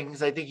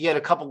brings, I think he had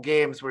a couple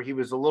games where he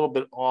was a little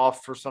bit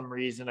off for some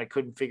reason. I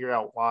couldn't figure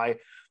out why,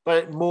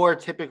 but more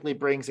typically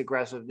brings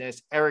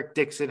aggressiveness. Eric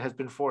Dixon has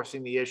been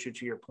forcing the issue,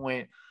 to your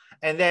point.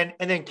 And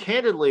then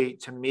candidly,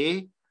 to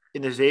me,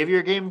 in the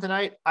Xavier game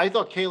tonight, I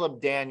thought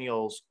Caleb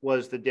Daniels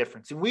was the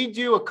difference. And we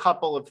do a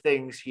couple of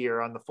things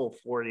here on the full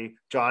 40,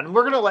 John, and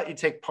we're going to let you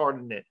take part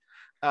in it.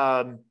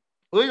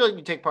 We'll let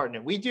you take part in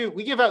it. We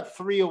give out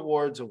 3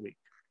 awards a week.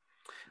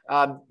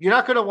 You're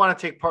not going to want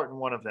to take part in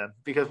one of them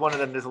because one of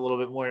them is a little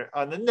bit more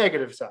on the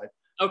negative side.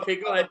 Okay,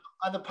 go ahead.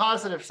 On the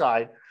positive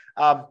side,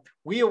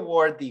 we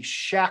award the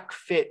Shaq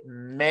Fit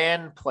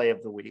Man Play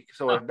of the Week.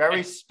 So a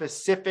very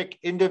specific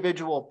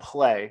individual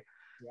play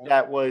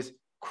that was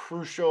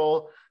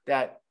crucial,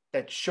 that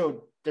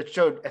showed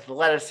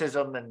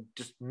athleticism and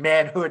just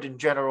manhood in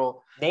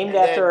general. Named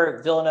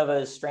after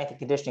Villanova's strength and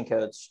conditioning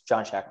coach,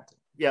 John Shackleton.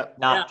 Yeah.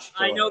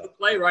 I know the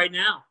play right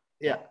now.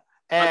 Yeah.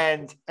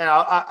 And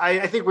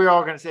I think we're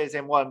all going to say the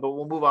same one, but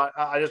we'll move on.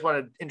 I just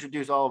want to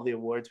introduce all of the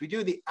awards. We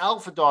do the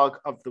Alpha Dog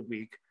of the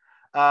Week,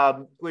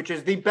 which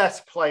is the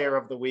best player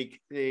of the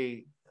week.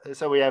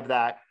 So we have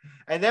that.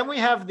 And then we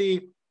have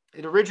it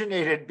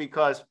originated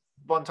because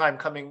one time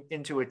coming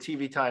into a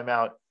TV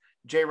timeout,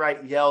 Jay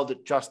Wright yelled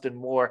at Justin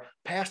Moore,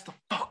 "Pass the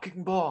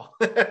fucking ball."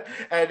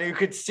 And you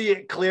could see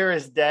it clear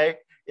as day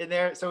in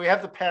there. So we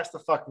have the Pass the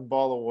fucking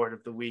ball award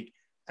of the week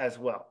as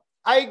well.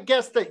 I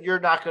guess that you're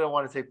not going to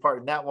want to take part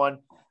in that one,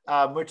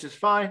 which is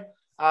fine.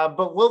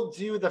 But we'll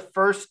do the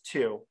first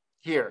 2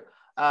 here.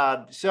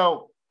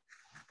 So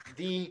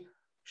the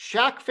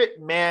Shaq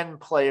Fit Man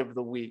Play of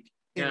the week,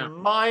 in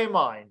my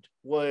mind,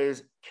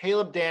 was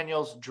Caleb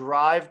Daniels'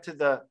 drive to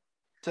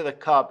the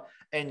cup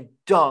and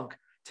dunk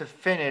to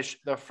finish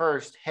the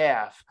first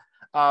half.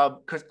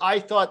 Because I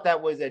thought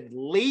that was a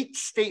late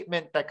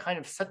statement that kind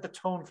of set the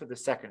tone for the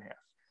second half.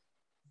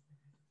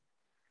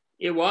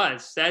 It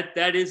was.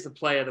 That is the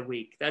play of the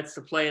week. That's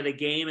the play of the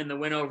game and the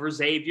win over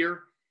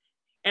Xavier.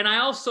 And I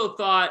also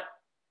thought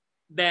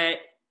that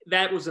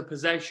was a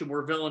possession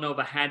where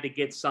Villanova had to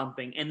get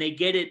something, and they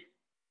get it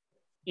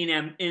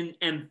in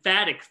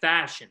emphatic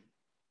fashion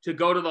to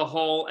go to the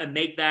hole and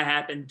make that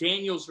happen.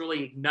 Daniels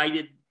really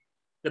ignited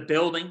the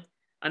building.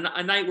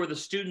 A night where the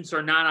students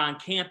are not on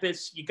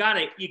campus, you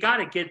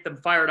gotta get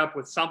them fired up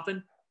with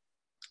something,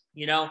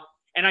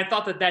 And I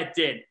thought that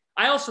did.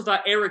 I also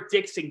thought Eric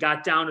Dixon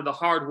got down to the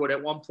hardwood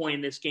at one point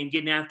in this game,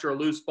 getting after a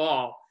loose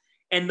ball.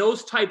 And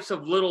those types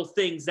of little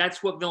things,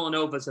 that's what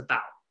Villanova's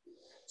about.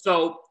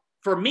 So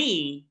for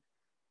me,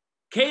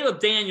 Caleb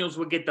Daniels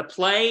would get the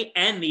play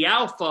and the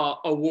Alpha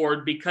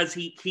award because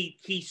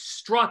he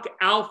struck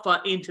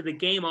Alpha into the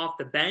game off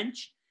the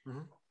bench.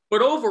 Mm-hmm.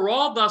 But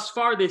overall, thus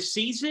far this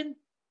season,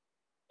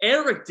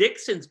 Eric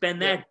Dixon's been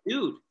that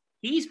dude.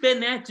 He's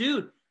been that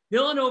dude.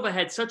 Villanova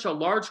had such a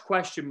large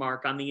question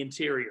mark on the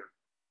interior,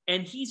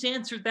 and he's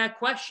answered that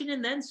question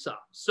and then some.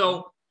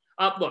 So,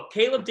 look,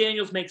 Caleb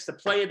Daniels makes the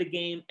play of the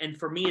game, and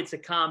for me, it's a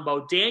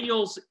combo.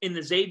 Daniels in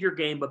the Xavier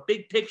game, but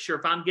big picture,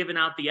 if I'm giving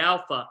out the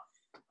Alpha,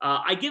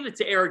 I give it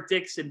to Eric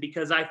Dixon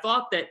because I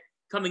thought that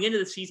coming into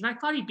the season, I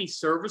thought he'd be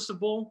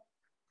serviceable.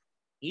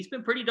 He's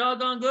been pretty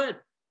doggone good.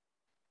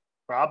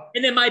 Rob?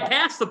 And then my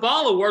pass the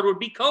ball award would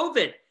be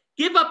COVID.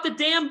 Give up the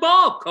damn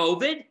ball,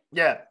 COVID.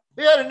 Yeah.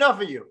 We had enough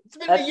of you. It's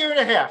been a year and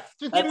a half.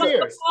 2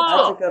 years.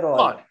 That's a good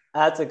one.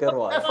 That's a good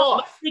one. F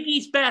off. Big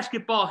East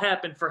basketball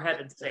happened, for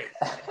heaven's sake.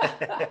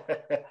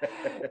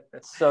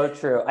 So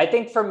true. I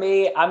think for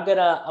me, I'm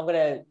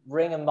gonna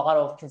ring a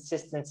model of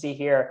consistency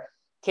here.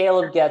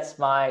 Caleb gets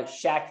my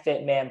Shaq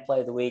Fit Man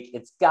Play of the week.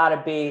 It's got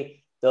to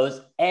be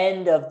those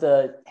end of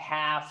the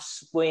half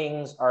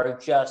swings are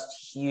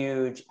just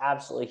huge,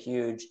 absolutely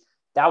huge.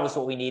 That was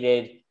what we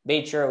needed.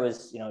 Made sure it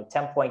was,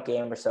 10-point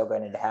game or so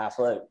going into half.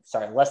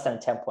 Sorry, less than a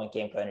 10-point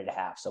game going into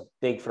half. So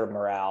big for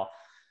morale.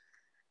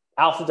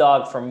 Alpha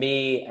Dog for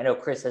me, I know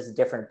Chris has a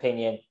different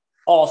opinion.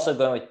 Also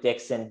going with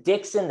Dixon.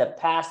 Dixon, the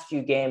past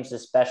few games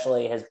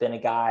especially, has been a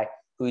guy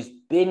who's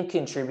been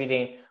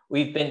contributing.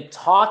 We've been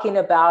talking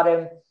about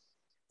him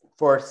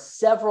for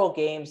several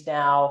games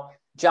now.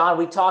 John,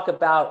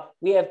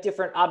 we have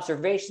different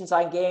observations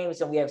on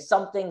games, and we have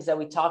some things that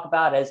we talk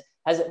about as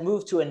it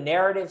moved to a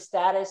narrative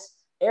status.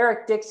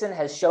 Eric Dixon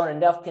has shown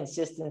enough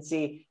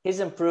consistency. His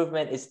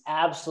improvement is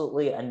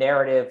absolutely a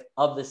narrative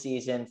of the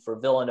season for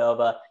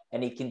Villanova,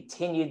 and he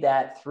continued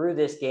that through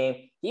this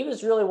game. He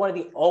was really one of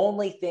the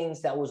only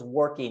things that was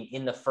working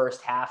in the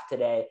first half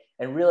today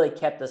and really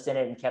kept us in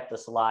it and kept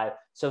us alive.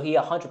 So he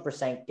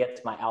 100%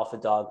 gets my Alpha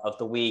Dog of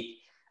the week.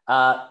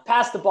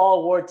 Pass the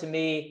ball award to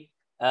me.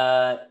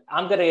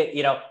 I'm going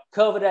to,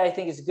 COVID, I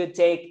think is a good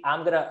take.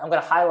 I'm going to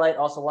highlight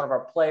also one of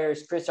our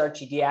players, Chris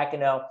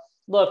Archidiakono.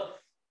 Look,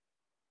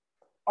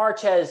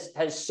 Arch has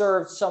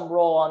served some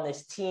role on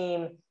this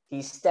team.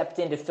 He stepped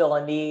in to fill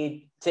a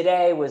need.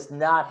 Today was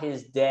not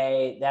his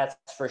day. That's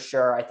for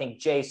sure. I think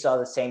Jay saw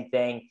the same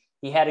thing.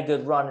 He had a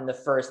good run in the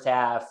first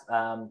half,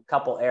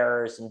 couple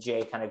errors, and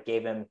Jay kind of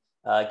gave him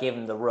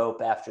the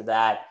rope after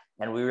that.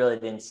 And we really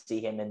didn't see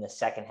him in the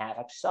second half.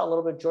 Actually saw a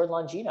little bit of Jordan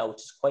Longino,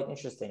 which is quite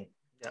interesting.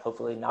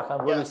 Hopefully, knock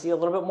on wood, we see a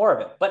little bit more of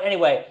it. But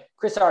anyway,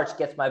 Chris Arch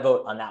gets my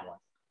vote on that one.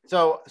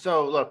 So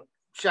look,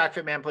 Shaq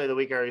Fit Play of the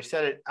Week. I already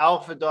said it.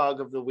 Alpha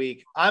Dog of the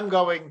Week. I'm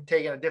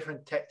taking a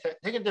different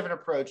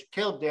approach.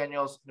 Caleb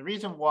Daniels. The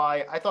reason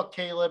why I thought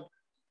Caleb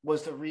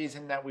was the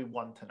reason that we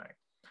won tonight.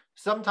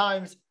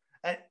 Sometimes,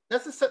 and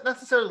that's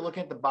necessarily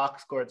looking at the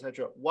box score,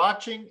 etc.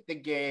 Watching the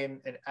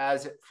game and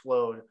as it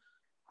flowed,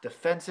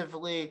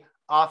 defensively,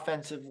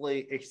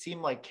 offensively, it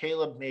seemed like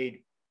Caleb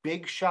made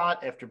big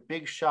shot after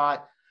big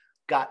shot,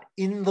 got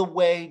in the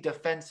way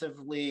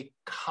defensively,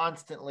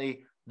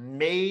 constantly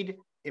made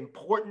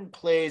important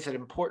plays at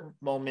important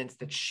moments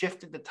that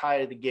shifted the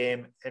tide of the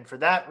game. And for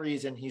that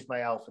reason, he's my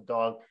alpha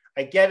dog.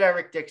 I get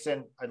Eric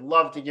Dixon. I'd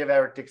love to give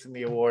Eric Dixon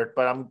the award,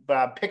 but I'm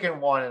picking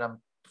one and I'm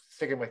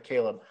sticking with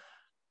Caleb.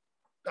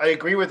 I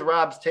agree with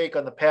Rob's take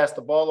on the pass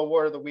the ball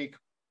award of the week.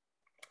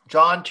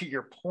 John, to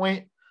your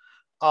point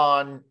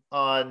on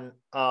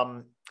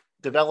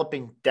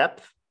developing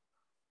depth,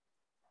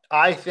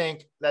 I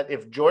think that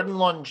if Jordan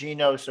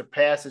Longino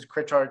surpasses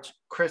Chris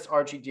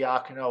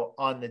Arcidiacono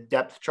on the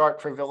depth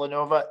chart for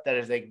Villanova, that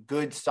is a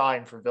good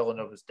sign for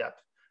Villanova's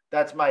depth.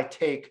 That's my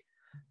take.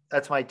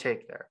 That's my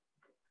take there.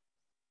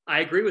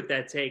 I agree with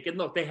that take. And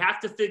look, they have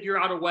to figure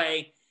out a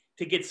way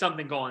to get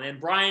something going.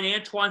 And Brian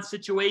Antoine's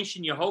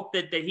situation, you hope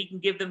that he can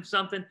give them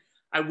something.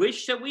 I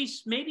wish that we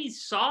maybe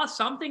saw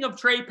something of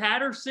Trey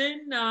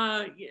Patterson,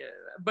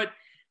 but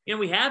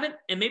we haven't.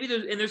 And maybe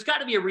there's got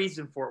to be a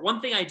reason for it. One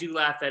thing I do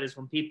laugh at is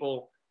when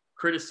people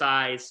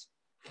criticize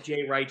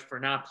Jay Wright for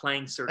not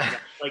playing certain guys.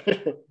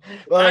 Like,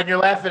 well, and you're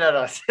laughing at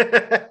us. He's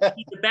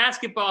a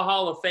basketball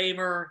Hall of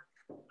Famer.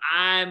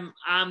 I'm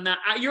not.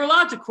 You're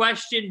allowed to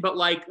question, but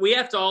like we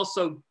have to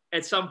also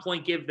at some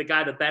point give the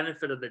guy the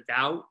benefit of the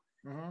doubt.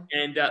 Mm-hmm.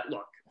 And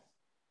look,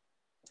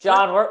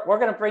 John, we're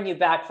going to bring you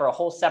back for a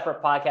whole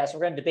separate podcast.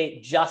 We're going to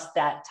debate just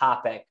that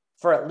topic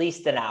for at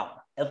least an hour.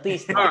 At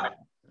least an hour.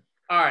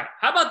 All right.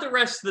 How about the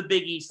rest of the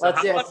Big East?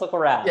 Let's look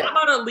around. How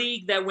about a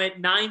league that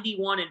went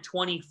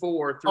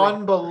 91-24?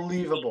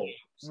 Unbelievable.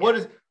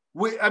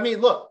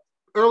 Look,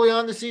 early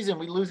on the season,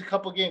 we lose a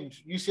couple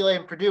games, UCLA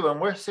and Purdue,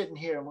 and we're sitting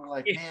here and we're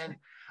like, man,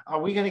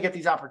 are we going to get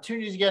these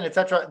opportunities again, et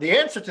cetera? The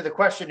answer to the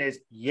question is,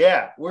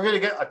 yeah, we're going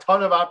to get a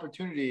ton of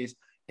opportunities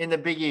in the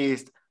Big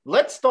East.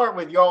 Let's start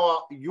with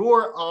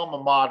your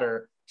alma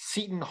mater,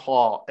 Seton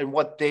Hall, and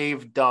what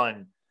they've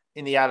done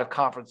in the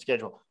out-of-conference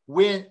schedule.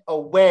 Win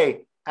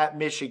away at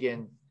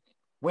Michigan,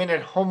 win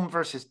at home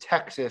versus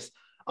Texas,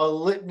 a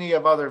litany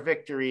of other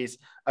victories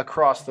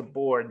across the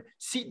board.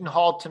 Seton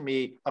Hall, to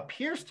me,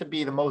 appears to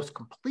be the most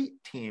complete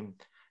team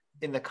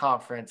in the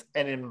conference,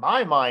 and in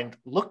my mind,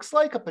 looks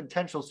like a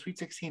potential Sweet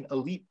 16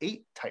 Elite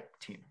 8 type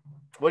team.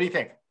 What do you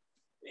think?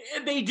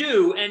 They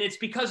do, and it's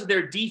because of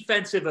their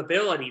defensive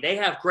ability. They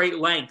have great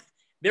length.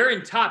 They're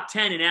in top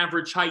 10 in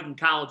average height in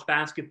college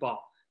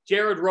basketball.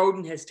 Jared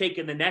Rhoden has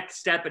taken the next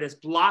step and has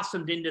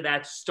blossomed into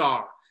that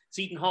star.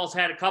 Seton Hall's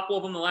had a couple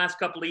of them the last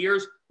couple of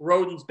years.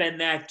 Rhoden's been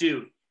that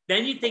dude.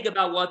 Then you think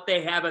about what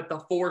they have at the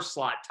 4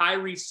 slot.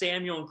 Tyrese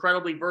Samuel,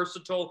 incredibly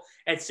versatile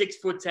at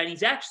 6'10".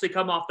 He's actually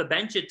come off the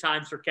bench at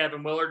times for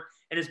Kevin Willard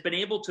and has been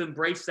able to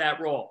embrace that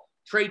role.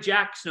 Trey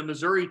Jackson, a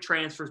Missouri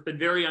transfer, has been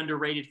very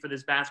underrated for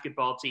this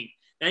basketball team.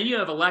 Then you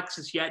have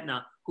Alexis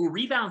Yetna, who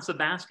rebounds the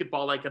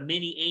basketball like a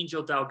mini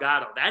Angel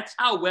Delgado. That's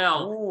how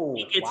well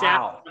he gets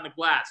out on the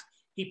glass.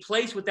 He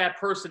plays with that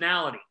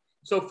personality.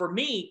 So for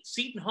me,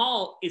 Seton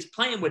Hall is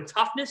playing with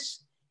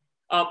toughness.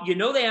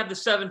 They have the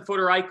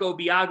 7-footer Iko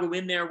Biagu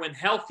in there when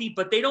healthy,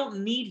 but they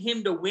don't need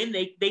him to win.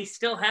 They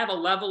still have a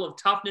level of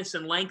toughness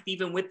and length,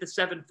 even with the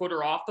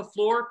 7-footer off the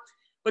floor.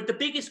 But the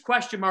biggest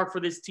question mark for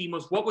this team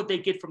was what would they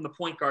get from the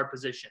point guard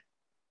position?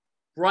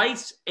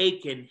 Bryce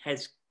Aiken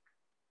has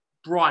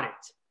brought it.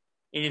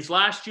 In his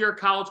last year of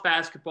college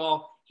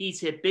basketball,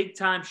 he's hit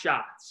big-time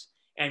shots,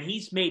 and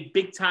he's made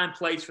big-time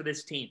plays for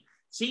this team.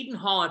 Seton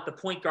Hall at the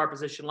point guard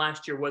position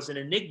last year was an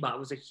enigma. It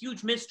was a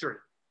huge mystery.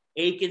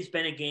 Aiken's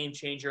been a game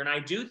changer, and I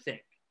do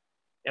think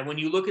that when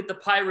you look at the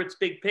Pirates'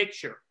 big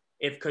picture,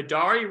 if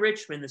Kadari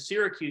Richmond, the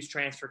Syracuse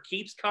transfer,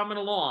 keeps coming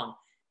along,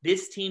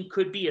 this team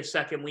could be a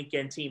second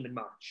weekend team in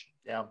March.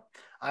 Yeah,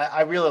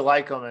 I really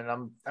like them, and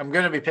I'm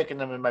going to be picking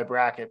them in my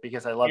bracket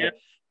because I love it.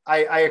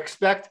 I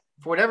expect,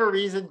 for whatever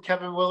reason,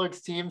 Kevin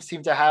Willard's team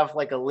seemed to have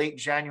like a late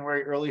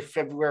January, early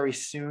February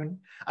swoon.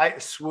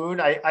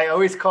 I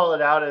always call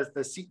it out as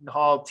the Seton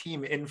Hall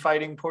team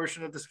infighting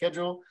portion of the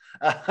schedule.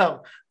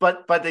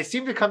 But they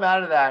seem to come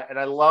out of that, and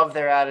I love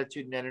their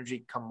attitude and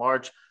energy come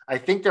March. I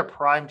think they're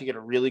primed to get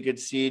a really good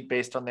seed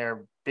based on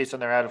their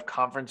out of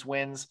conference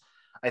wins.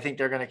 I think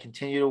they're going to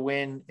continue to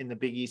win in the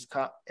Big East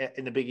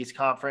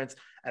Conference,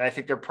 and I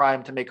think they're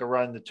primed to make a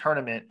run in the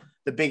tournament,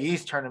 the Big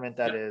East tournament,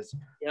 that is,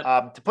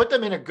 to put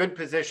them in a good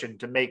position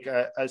to make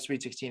a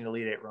Sweet 16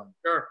 Elite 8 run.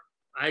 Sure,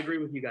 I agree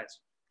with you guys.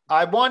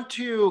 I want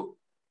to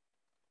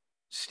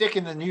stick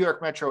in the New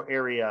York metro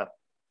area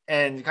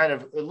and kind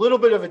of a little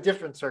bit of a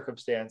different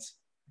circumstance,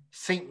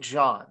 St.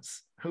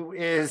 John's, who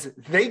is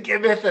they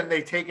giveth and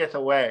they taketh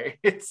away.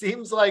 It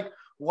seems like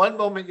one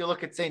moment you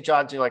look at St.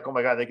 John's, you're like, oh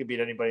my God, they could beat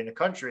anybody in the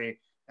country.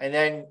 And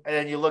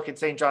then you look at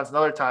St. John's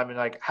another time and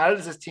like, how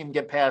does this team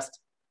get past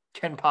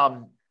Ken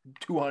Palm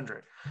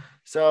 200?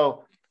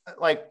 So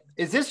like,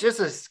 is this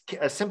just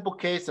a simple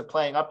case of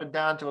playing up and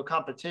down to a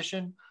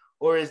competition,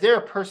 or is there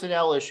a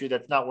personnel issue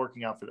that's not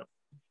working out for them?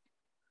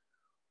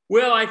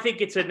 Well, I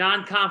think it's a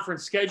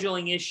non-conference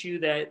scheduling issue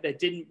that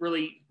didn't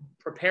really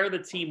prepare the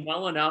team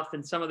well enough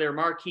in some of their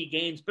marquee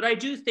games. But I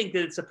do think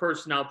that it's a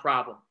personnel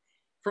problem.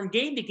 From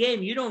game to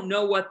game, you don't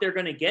know what they're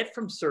going to get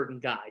from certain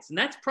guys. And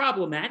that's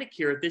problematic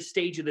here at this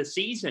stage of the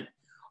season.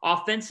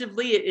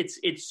 Offensively,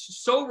 it's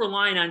so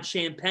reliant on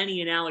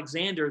Champagny and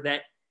Alexander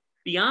that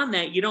beyond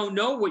that, you don't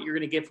know what you're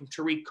going to get from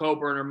Tariq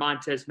Coburn or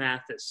Montez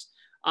Mathis.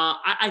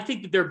 I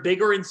think that they're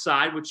bigger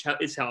inside, which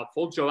is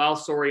helpful. Joel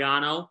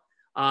Soriano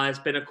has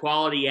been a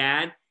quality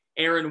ad.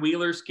 Aaron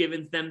Wheeler's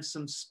given them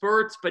some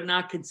spurts, but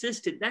not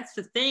consistent. That's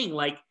the thing.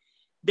 Like,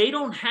 they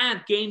don't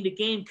have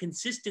game-to-game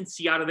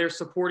consistency out of their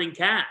supporting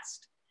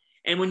cast.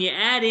 And when you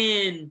add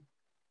in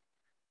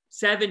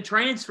 7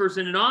 transfers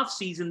in an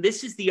offseason,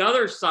 this is the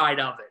other side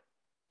of it.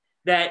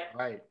 That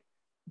right.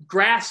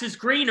 Grass is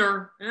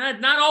greener,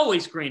 not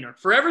always greener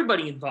for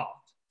everybody involved.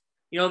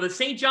 You know, the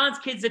St. John's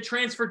kids that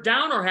transferred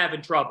down are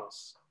having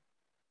troubles.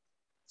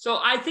 So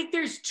I think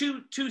there's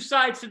two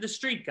sides to the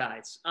street,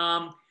 guys.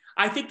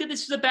 I think that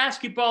this is a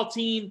basketball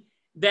team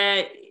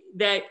that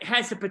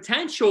has the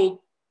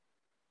potential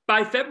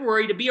by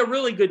February to be a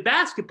really good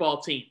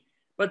basketball team,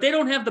 but they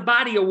don't have the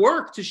body of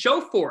work to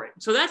show for it.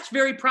 So that's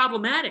very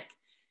problematic.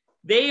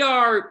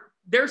 They're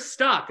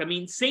stuck. I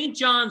mean, St.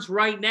 John's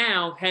right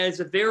now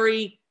has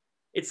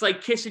it's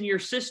like kissing your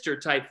sister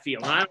type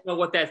feel. And I don't know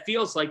what that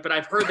feels like, but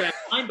I've heard that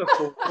line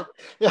before.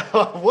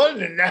 What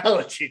an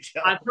analogy,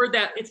 John. I've heard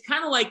that. It's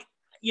kind of like,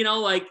 you know,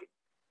 like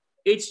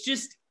it's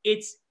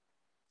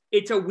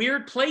a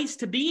weird place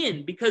to be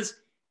in because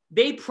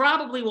they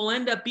probably will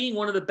end up being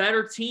one of the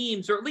better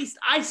teams, or at least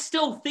I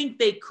still think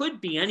they could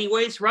be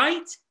anyways,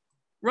 right?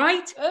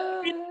 Right?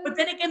 But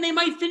then again, they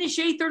might finish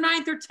 8th or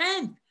 9th or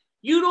 10th.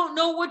 You don't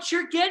know what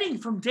you're getting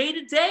from day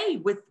to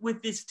day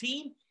with this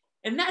team.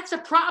 And that's a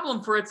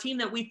problem for a team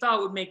that we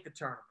thought would make the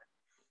tournament.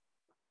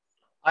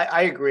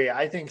 I agree.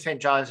 I think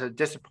St. John's is a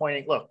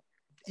disappointing. Look,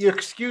 you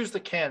excuse the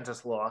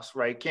Kansas loss,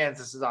 right?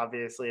 Kansas is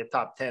obviously a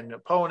top 10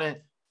 opponent.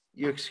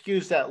 You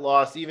excuse that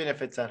loss, even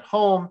if it's at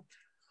home.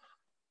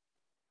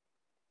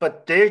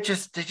 But they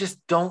just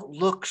don't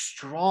look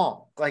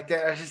strong. Like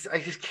that, I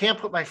just can't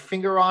put my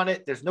finger on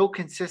it. There's no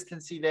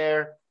consistency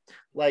there.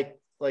 Like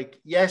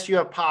yes, you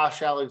have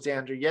Posh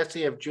Alexander. Yes,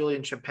 you have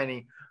Julian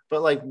Champagny.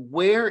 But like,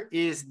 where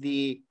is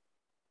that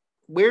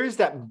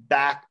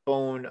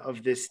backbone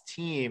of this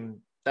team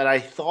that I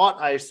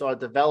thought I saw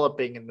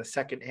developing in the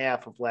second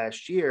half of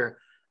last year?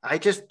 I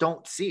just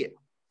don't see it.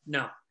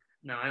 No,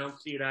 I don't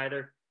see it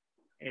either.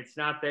 It's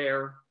not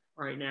there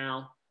right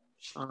now.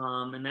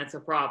 And that's a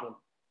problem.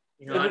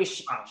 You know,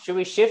 should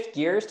we shift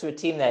gears to a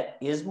team that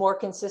is more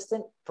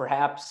consistent?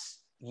 Perhaps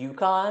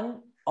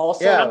UConn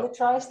also in the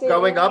tri-state?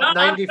 Going up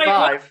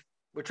 95.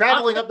 We're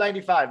traveling up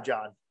 95,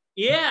 John.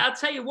 Yeah, I'll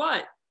tell you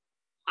what.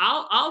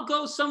 I'll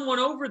go someone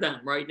over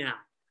them right now.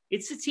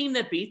 It's the team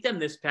that beat them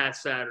this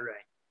past Saturday.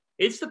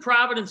 It's the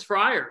Providence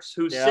Friars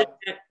who sit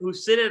at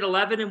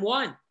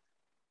 11-1.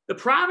 The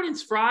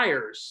Providence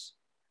Friars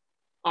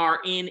are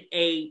in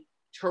a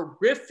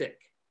terrific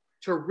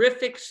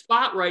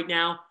spot right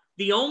now.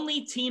 The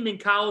only team in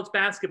college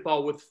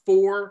basketball with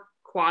 4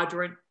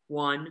 quadrant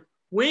 1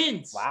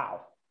 wins.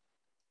 Wow.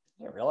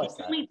 I didn't realize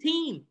that. Only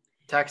team.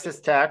 Texas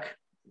Tech.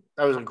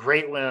 That was a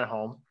great win at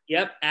home.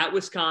 Yep, at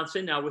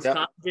Wisconsin. Now,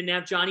 Wisconsin didn't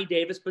have Johnny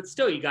Davis, but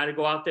still, you got to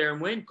go out there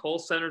and win. Kohl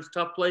Center's a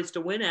tough place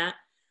to win at.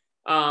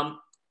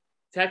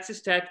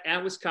 Texas Tech,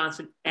 at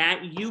Wisconsin,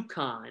 at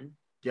UConn.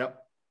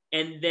 Yep.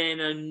 And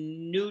then a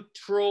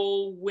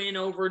neutral win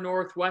over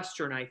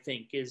Northwestern, I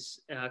think,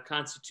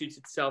 constitutes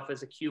itself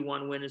as a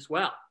Q1 win as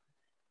well.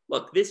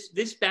 Look,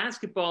 this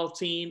basketball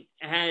team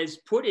has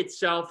put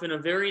itself in a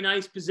very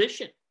nice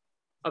position.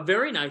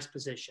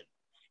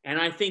 And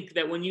I think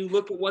that when you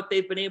look at what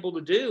they've been able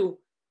to do,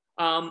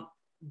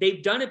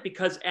 they've done it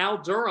because Al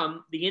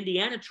Durham, the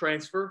Indiana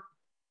transfer,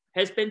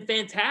 has been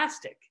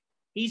fantastic.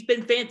 He's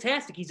been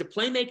fantastic. He's a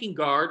playmaking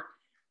guard.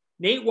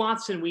 Nate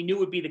Watson, we knew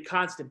would be the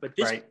constant, but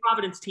this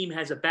Providence team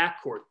has a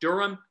backcourt.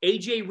 Durham,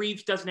 AJ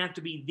Reeves doesn't have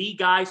to be the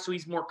guy, so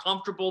he's more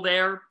comfortable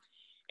there.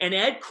 And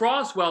Ed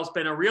Croswell's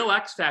been a real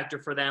X factor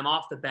for them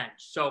off the bench.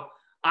 So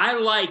I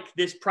like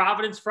this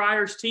Providence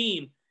Friars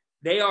team.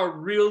 They're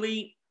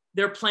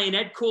playing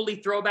Ed Cooley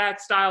throwback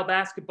style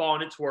basketball,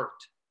 and it's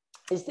worked.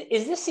 Is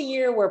this a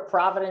year where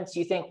Providence,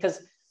 you think,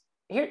 because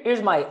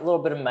here's my little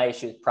bit of my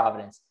issue with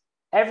Providence.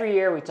 Every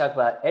year we talk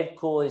about Ed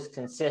Cooley's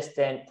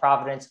consistent.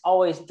 Providence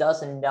always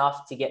does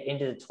enough to get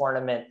into the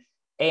tournament.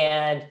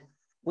 And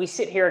we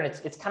sit here and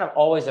it's kind of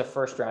always a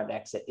first round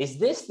exit. Is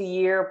this the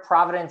year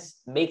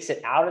Providence makes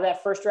it out of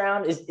that first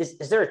round? Is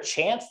there a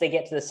chance they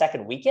get to the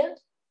second weekend?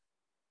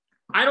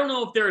 I don't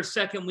know if they're a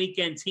second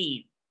weekend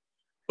team,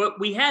 but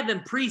we had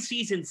them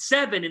preseason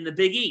 7 in the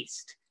Big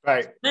East.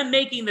 Right. Them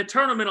making the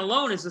tournament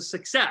alone is a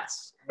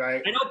success.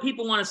 Right. I know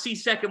people want to see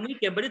second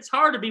weekend, but it's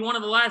hard to be one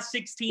of the last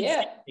 16.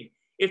 Yeah.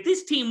 If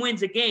this team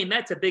wins a game,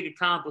 that's a big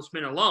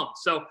accomplishment alone.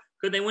 So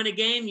could they win a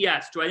game?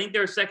 Yes. Do I think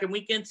they're a second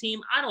weekend team?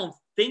 I don't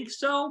think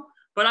so,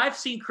 but I've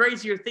seen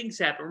crazier things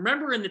happen.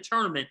 Remember in the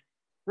tournament,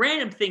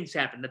 random things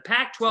happen. The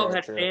Pac-12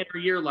 had a banner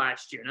year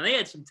last year. Now they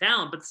had some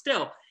talent, but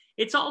still,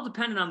 it's all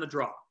dependent on the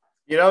draw.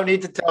 You don't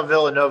need to tell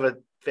Villanova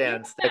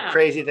fans that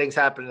crazy things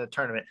happen in the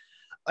tournament.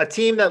 A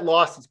team that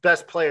lost its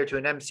best player to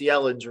an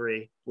MCL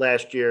injury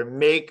last year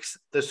makes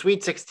the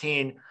Sweet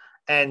 16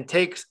 and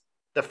takes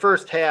the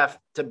first half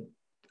to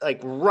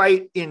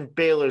right in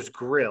Baylor's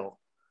grill,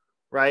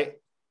 right?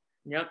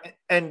 Yep.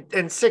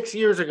 And 6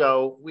 years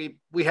ago,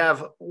 we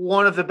have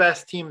one of the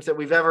best teams that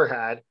we've ever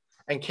had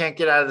and can't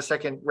get out of the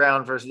second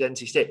round versus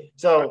NC State.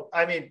 So,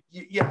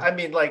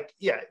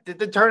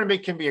 the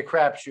tournament can be a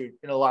crapshoot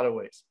in a lot of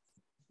ways.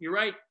 You're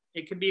right.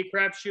 It can be a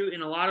crapshoot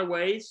in a lot of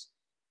ways.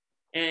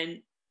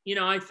 And,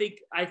 I think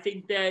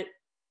that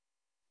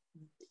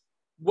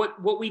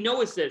what we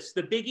know is this.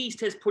 The Big East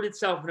has put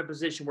itself in a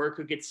position where it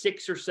could get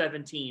 6 or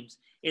 7 teams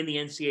in the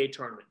NCAA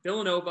tournament.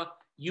 Villanova,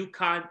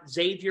 UConn,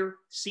 Xavier,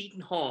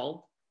 Seton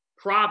Hall,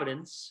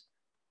 Providence.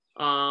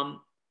 And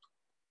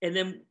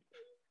then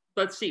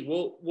let's see.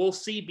 We'll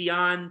see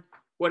beyond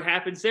what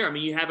happens there. I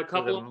mean, you have a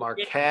couple of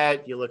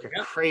Marquette, you look at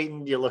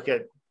Creighton, you look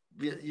at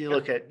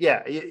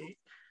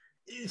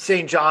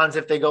St. John's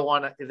if they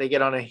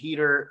get on a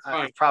heater,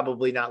 right.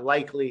 Probably not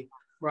likely.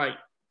 Right.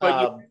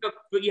 But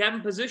you have a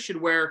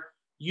position where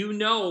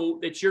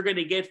that you're going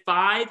to get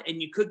 5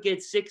 and you could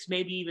get 6,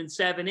 maybe even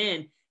 7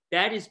 in.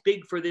 That is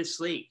big for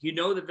this league.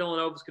 That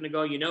Villanova's going to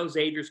go.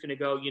 Xavier's going to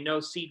go.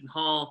 Seton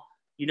Hall.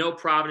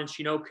 Providence.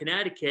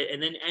 Connecticut.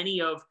 And then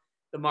any of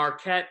the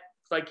Marquette,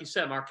 like you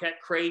said,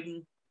 Marquette,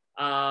 Creighton.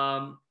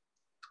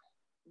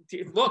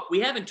 Look,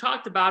 we haven't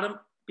talked about them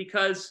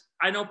because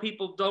I know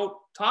people don't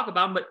talk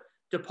about them, but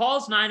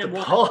DePaul's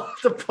 9-1.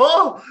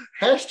 DePaul.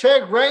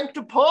 #rank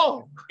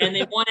DePaul. And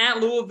they won at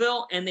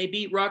Louisville and they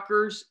beat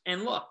Rutgers.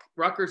 And look,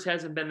 Rutgers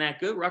hasn't been that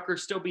good.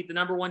 Rutgers still beat the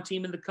number 1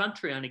 team in the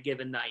country on a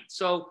given night.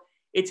 So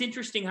it's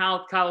interesting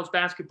how college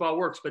basketball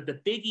works, but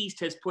the Big East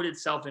has put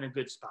itself in a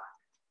good spot.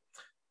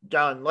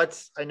 John,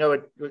 I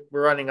know we're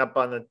running up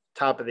on the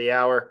top of the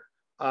hour.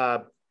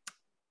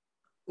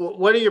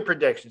 What are your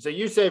predictions? So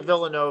you say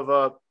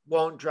Villanova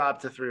won't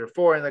drop to 3 or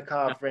 4 in the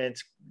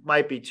conference,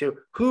 might be 2.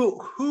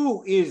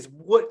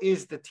 What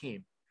is the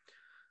team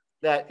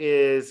that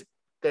is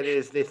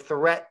the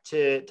threat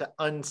to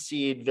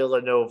unseed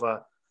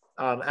Villanova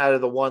out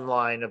of the one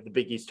line of the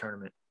Big East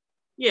tournament?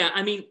 Yeah,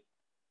 I mean,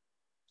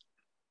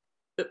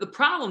 the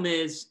problem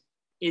is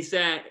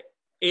that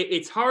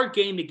it's hard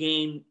game to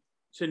game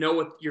to know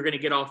what you're going to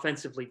get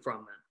offensively from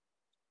them.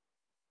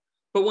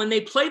 But when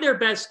they play their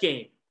best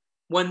game,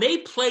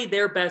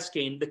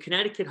 the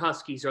Connecticut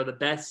Huskies are the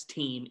best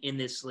team in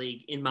this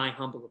league, in my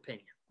humble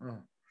opinion.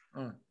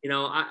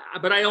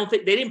 But I don't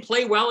think they didn't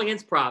play well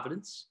against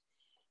Providence,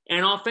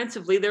 and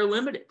offensively they're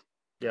limited.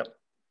 Yep.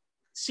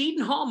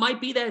 Seton Hall might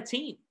be that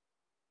team.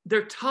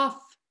 They're tough,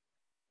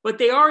 but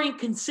they are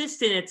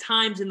inconsistent at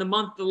times in the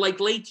month, like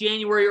late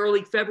January,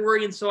 early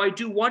February, and so I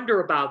do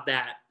wonder about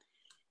that.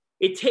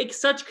 It takes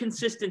such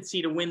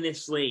consistency to win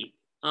this league.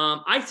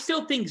 I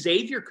still think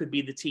Xavier could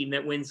be the team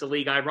that wins the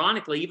league,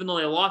 ironically. Even though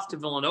they lost to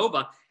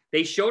Villanova,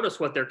 they showed us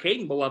what they're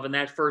capable of in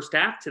that first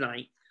half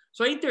tonight.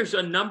 So I think there's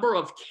a number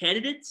of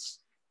candidates,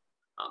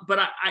 but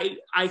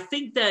I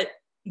think that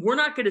we're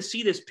not going to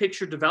see this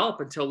picture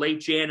develop until late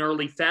Jan,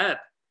 early Feb.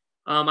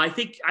 I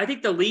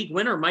think the league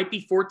winner might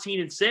be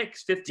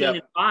 14-6,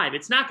 15-5.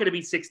 It's not going to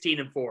be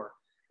 16-4.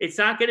 It's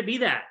not going to be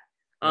that.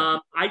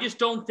 I just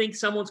don't think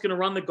someone's going to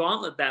run the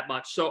gauntlet that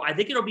much. So I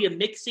think it'll be a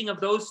mixing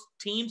of those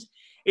teams.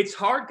 It's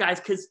hard, guys,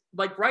 because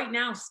like right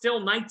now,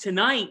 still night to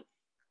night,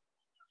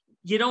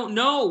 you don't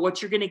know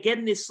what you're going to get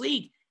in this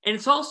league. And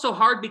it's also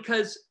hard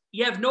because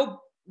you have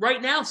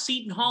right now,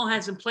 Seton Hall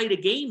hasn't played a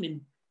game in,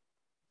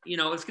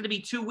 it's going to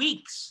be 2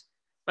 weeks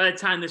by the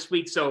time this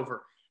week's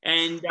over.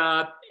 And,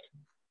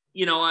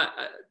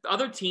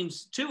 other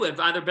teams too have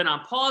either been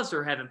on pause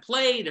or haven't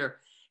played, or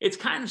it's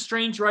kind of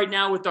strange right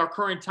now with our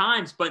current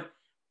times. But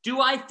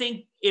do I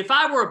think if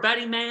I were a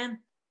betting man,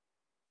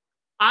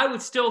 I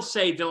would still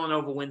say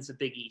Villanova wins the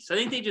Big East. I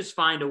think they just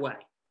find a way.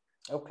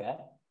 Okay.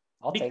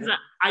 I'll take it.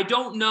 I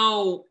don't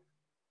know.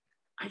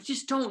 I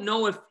just don't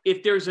know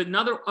if there's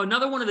another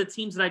one of the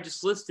teams that I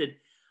just listed.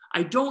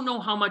 I don't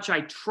know how much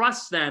I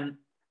trust them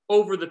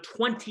over the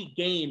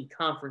 20-game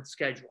conference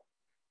schedule.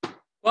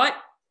 But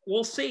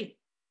we'll see.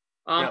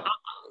 A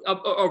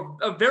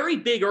very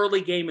big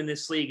early game in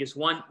this league is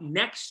one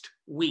next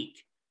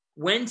week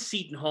when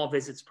Seton Hall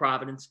visits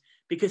Providence,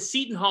 because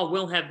Seton Hall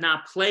will have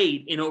not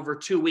played in over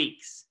 2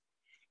 weeks.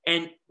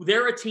 And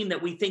they're a team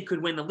that we think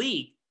could win the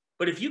league.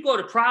 But if you go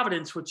to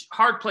Providence, which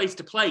hard place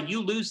to play,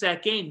 you lose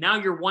that game. Now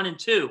you're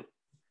 1-2.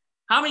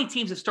 How many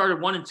teams have started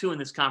 1-2 in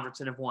this conference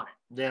and have won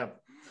it? Yeah.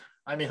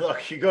 I mean,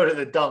 look, you go to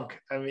the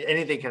dunk. I mean,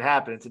 anything can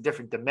happen. It's a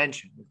different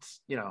dimension. It's,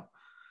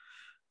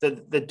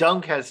 the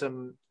dunk has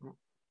some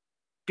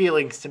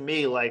feelings to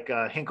me like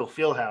Hinkle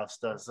Fieldhouse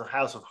does, the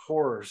House of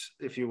Horrors,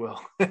 if you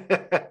will.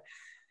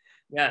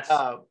 Yes.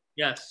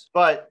 Yes.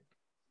 But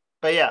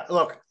yeah,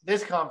 look,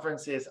 this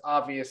conference is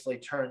obviously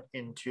turned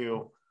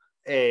into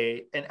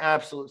an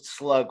absolute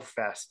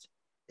slugfest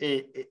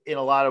in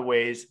a lot of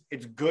ways.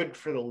 It's good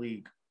for the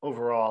league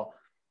overall.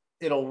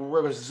 It'll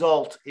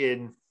result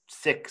in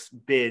 6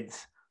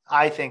 bids.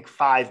 I think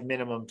 5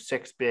 minimum,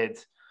 6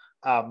 bids,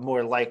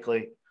 more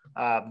likely.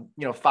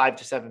 5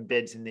 to 7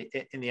 bids in the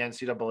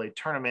NCAA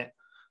tournament.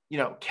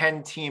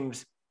 Can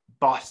teams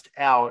bust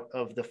out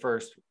of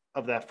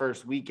that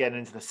first weekend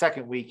into the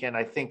second weekend?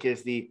 I think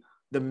is the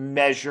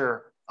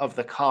measure of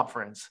the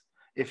conference,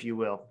 if you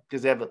will,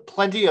 because they have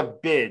plenty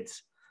of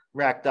bids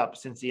racked up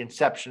since the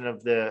inception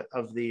of the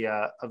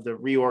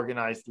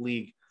reorganized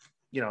league.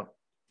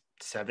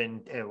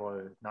 7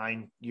 or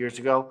 9 years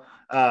ago,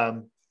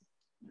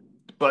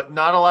 but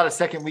not a lot of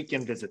second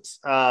weekend visits.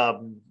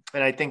 And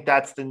I think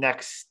that's the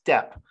next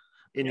step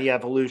in the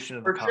evolution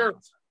of the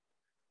conference. Sure.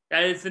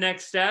 That is the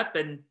next step.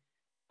 And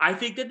I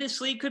think that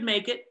this league could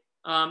make it.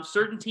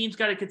 Certain teams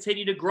got to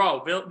continue to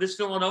grow. This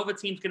Villanova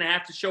team's going to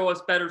have to show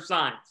us better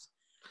signs.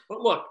 But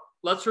look,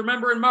 let's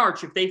remember in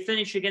March, if they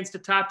finish against a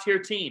top-tier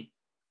team,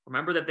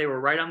 remember that they were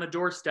right on the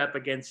doorstep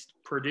against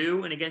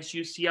Purdue and against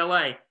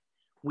UCLA.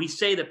 We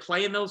say that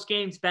playing those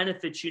games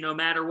benefits you no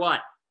matter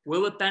what.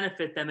 Will it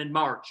benefit them in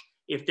March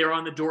if they're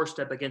on the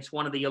doorstep against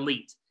one of the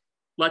elite?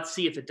 Let's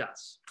see if it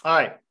does. All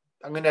right.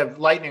 I'm going to have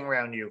lightning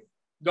round you.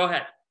 Go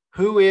ahead.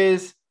 Who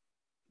is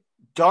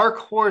dark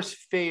horse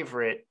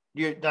favorite?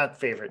 You're not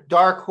favorite.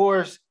 Dark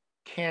horse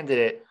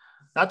candidate,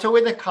 not to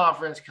win the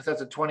conference because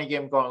that's a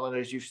 20-game gauntlet,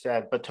 as you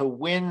said, but to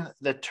win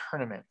the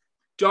tournament.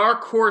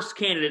 Dark horse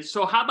candidate.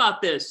 So how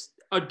about this?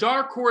 A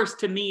dark horse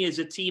to me is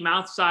a team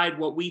outside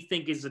what we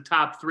think is the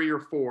top 3 or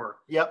 4.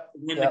 Yep.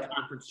 In the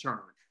conference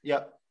tournament.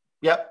 Yep.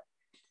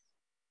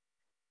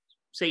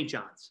 St.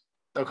 John's.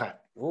 Okay.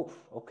 Oof,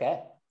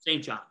 okay.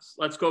 St. John's.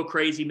 Let's go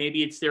crazy.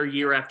 Maybe it's their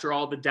year after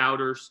all the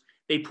doubters.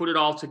 They put it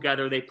all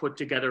together. They put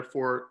together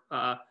for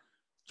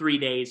 3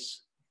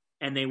 days,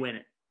 and they win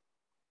it.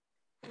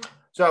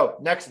 So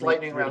next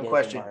lightning round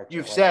question.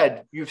 You've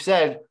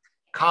said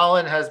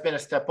Colin has been a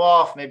step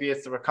off. Maybe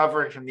it's the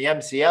recovery from the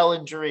MCL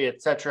injury,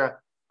 etc.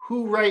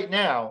 Who right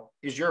now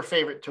is your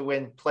favorite to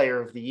win player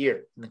of the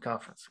year in the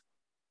conference?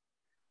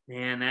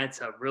 Man,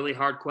 that's a really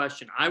hard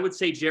question. I would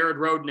say Jared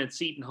Rhoden at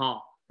Seton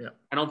Hall. Yeah.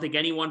 I don't think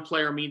any one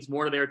player means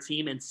more to their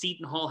team, and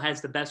Seton Hall has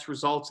the best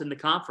results in the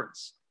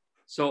conference.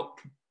 So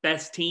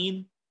best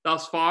team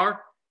thus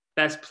far,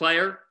 best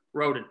player,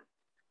 Rhoden.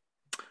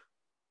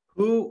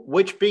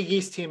 Which Big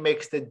East team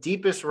makes the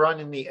deepest run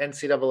in the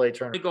NCAA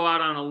tournament? Let me go out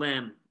on a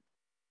limb.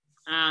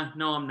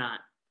 No, I'm not.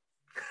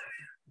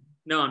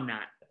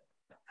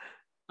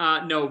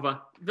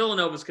 Nova.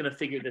 Villanova's going to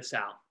figure this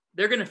out.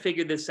 They're going to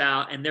figure this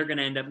out, and they're going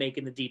to end up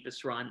making the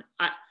deepest run.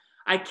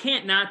 I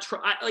can't not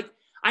try.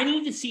 I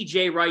need to see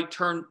Jay Wright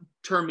turn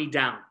me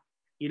down.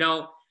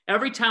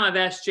 Every time I've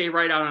asked Jay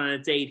Wright out on a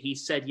date, he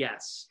said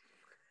yes.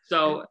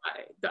 So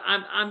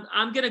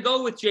I'm going to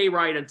go with Jay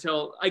Wright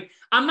until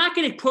I'm not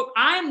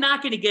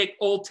going to get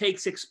old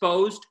takes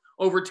exposed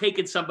over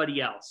taking somebody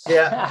else.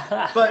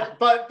 Yeah,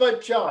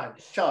 but John,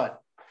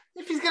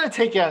 if he's going to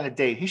take you on a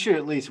date, he should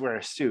at least wear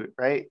a suit,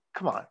 right?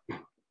 Come on.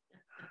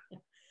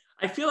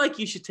 I feel like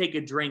you should take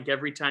a drink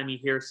every time you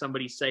hear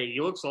somebody say he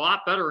looks a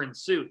lot better in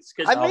suits.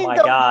 Oh my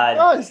God, he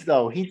does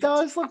though. He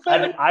does look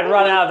better. I'd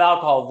run out of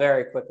alcohol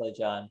very quickly,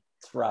 John.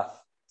 It's rough.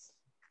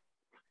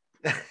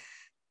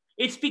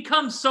 It's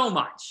become so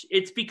much.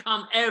 It's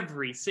become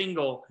every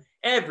single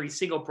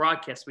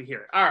broadcast we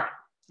hear. All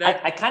right.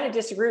 I kind of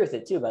disagree with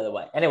it too, by the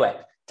way. Anyway,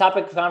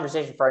 topic of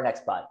conversation for our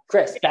next pod.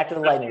 Chris, back to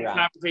the lightning round.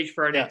 Conversation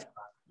for our next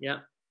pod. Yeah.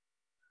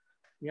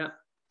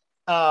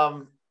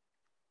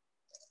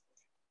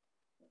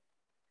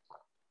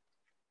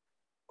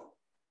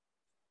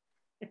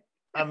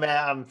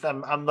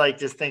 I'm like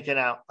just thinking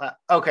out.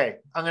 Okay,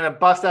 I'm gonna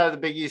bust out of the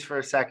Big East for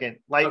a second.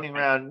 Lightning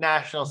round,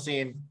 national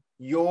scene.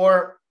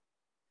 Your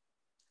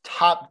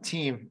top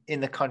team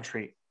in the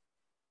country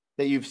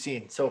that you've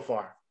seen so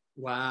far.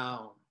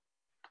 Wow,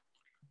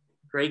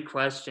 great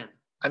question.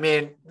 I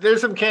mean, there's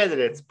some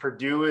candidates.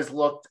 Purdue has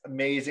looked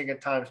amazing at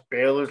times.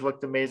 Baylor's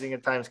looked amazing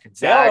at times.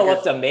 Gonzaga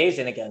looked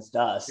amazing against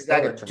us.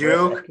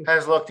 Duke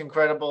has looked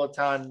incredible at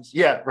times.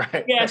 Yeah,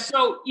 right. Yeah,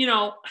 so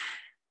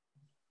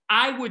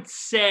I would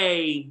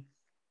say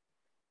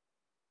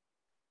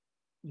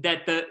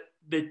that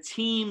the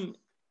team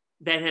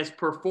that has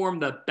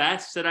performed the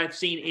best that I've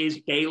seen is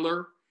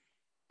Baylor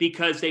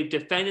because they've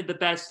defended the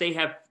best. They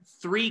have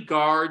 3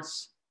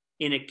 guards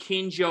in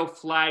Akinjo,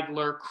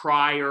 Flagler,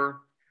 Cryer.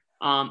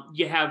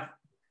 You have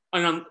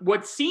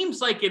what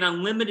seems like an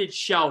unlimited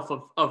shelf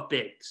of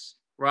bigs,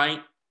 right?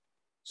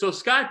 So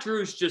Scott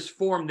Drew's just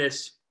formed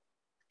this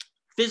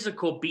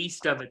physical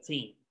beast of a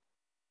team.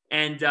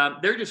 And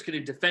they're just going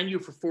to defend you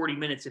for 40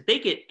 minutes. If they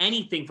get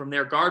anything from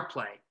their guard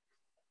play,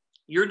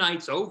 your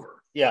night's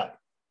over. Yeah.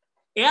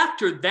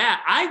 After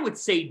that, I would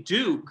say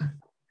Duke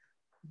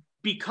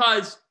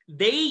because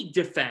they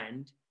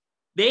defend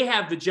they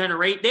have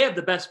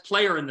the best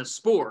player in the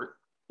sport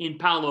in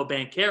Paolo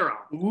Banchero.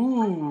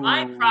 Ooh.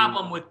 My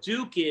problem with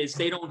Duke is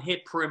they don't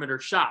hit perimeter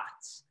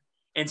shots.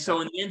 And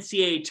so in the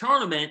NCAA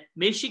tournament,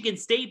 Michigan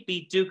State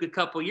beat Duke a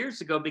couple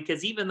years ago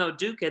because even though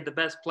Duke had the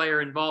best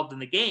player involved in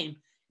the game,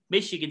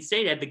 Michigan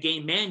State had the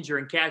game manager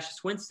in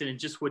Cassius Winston and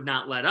just would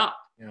not let up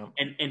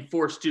and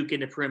force Duke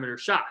into perimeter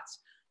shots.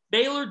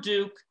 Baylor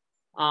Duke,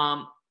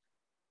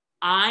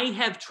 I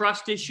have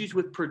trust issues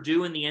with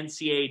Purdue in the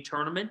NCAA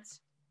tournament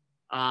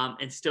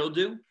and still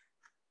do.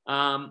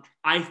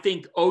 I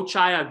think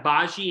Ochai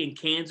Agbaji in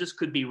Kansas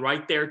could be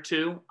right there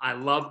too. I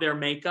love their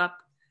makeup.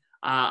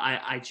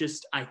 I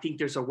think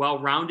there's a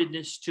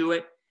well-roundedness to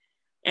it.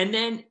 And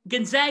then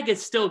Gonzaga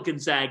is still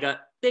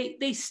Gonzaga.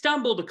 They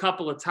stumbled a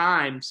couple of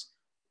times,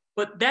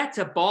 but that's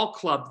a ball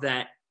club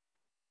that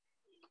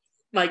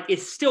like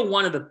is still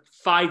one of the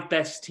 5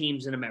 best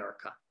teams in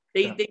America.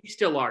 They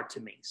still are to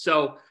me.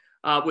 So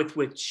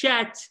with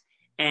Chet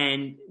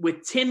and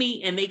with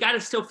Timmy, and they got to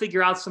still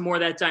figure out some more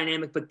of that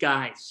dynamic. But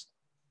guys,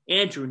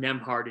 Andrew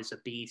Nembhard is a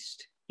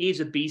beast. He's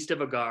a beast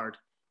of a guard.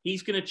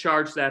 He's going to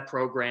charge that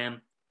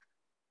program.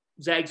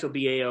 Zags will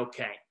be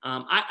A-okay.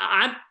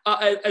 I'm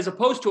as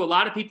opposed to a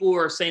lot of people who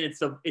are saying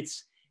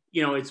it's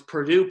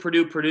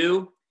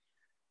Purdue.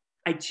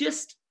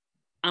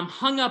 I'm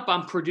hung up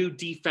on Purdue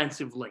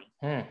defensively.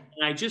 And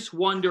I just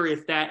wonder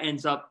if that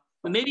ends up,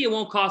 maybe it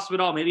won't cost them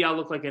at all. Maybe I'll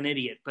look like an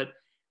idiot, but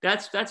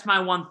that's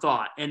my one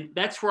thought. And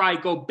that's where I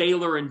go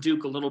Baylor and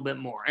Duke a little bit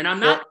more. And I'm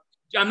not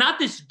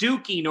this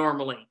Dukey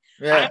normally.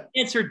 Yeah. I haven't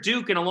answered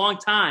Duke in a long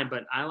time,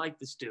 but I like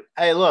this Duke.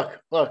 Hey, look,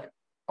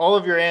 all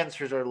of your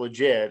answers are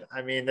legit.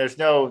 I mean, there's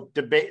no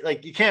debate.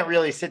 Like, you can't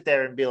really sit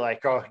there and be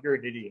like, "Oh, you're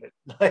an idiot,"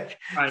 like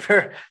right.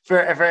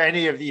 for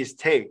any of these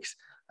takes.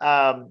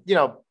 In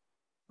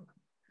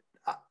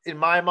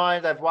my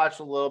mind, I've watched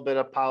a little bit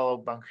of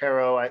Paolo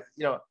Banchero.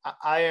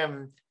 I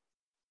am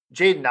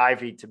Jaden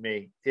Ivey to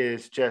me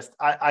is just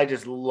I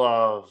just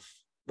love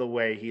the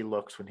way he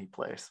looks when he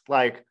plays.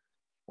 Like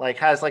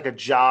has like a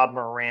Ja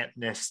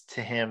Morant-ness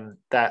to him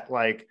that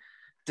like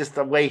just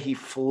the way he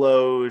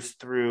flows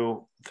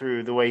through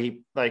the way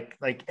he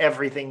like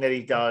everything that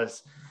he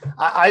does.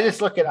 I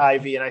just look at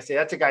Ivy and I say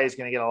that's a guy who's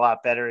going to get a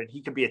lot better, and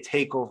he could be a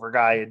takeover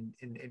guy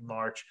in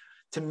March.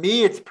 To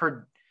me, it's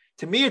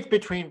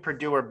between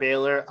Purdue or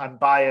Baylor. I'm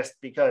biased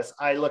because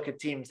I look at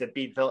teams that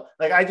beat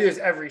like I do this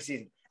every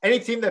season. Any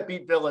team that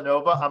beat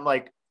Villanova, I'm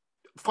like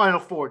Final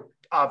Four,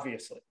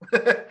 obviously.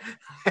 And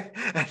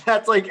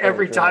that's like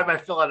every time I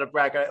fill out a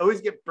bracket, I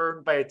always get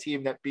burned by a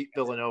team that beat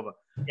Villanova.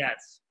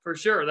 Yes, for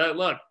sure.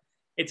 Look,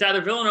 it's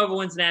either Villanova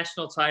wins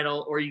national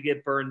title or you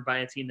get burned by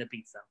a team that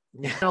beats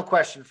them. No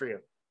question for you.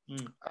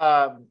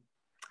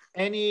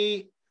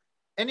 Any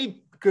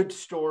good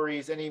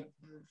stories? Any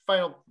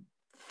final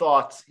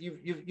thoughts?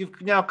 You've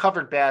now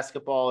covered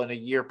basketball in a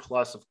year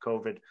plus of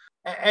COVID.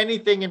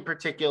 Anything in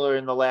particular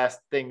in the last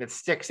thing that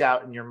sticks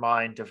out in your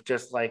mind of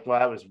just like, well,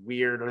 that was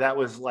weird, or that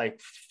was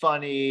like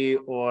funny,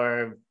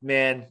 or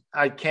man,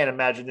 I can't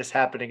imagine this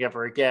happening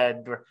ever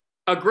again?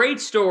 A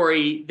great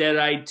story that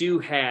I do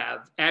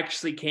have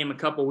actually came a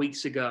couple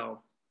weeks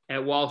ago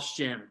at Walsh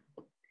Gym.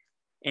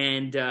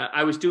 And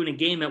I was doing a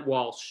game at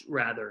Walsh,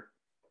 rather.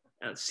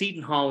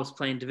 Seton Hall was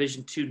playing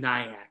Division II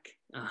Nyack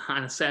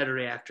on a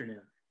Saturday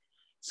afternoon.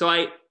 So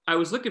I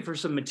was looking for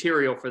some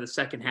material for the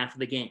second half of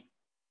the game.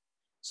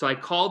 So I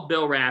called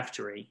Bill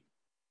Raftery,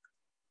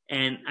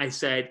 and I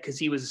said, because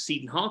he was a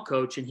Seton Hall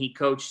coach, and he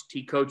coached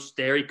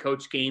there. He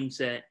coached games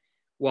at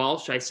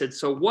Walsh. I said,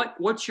 so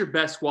what's your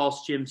best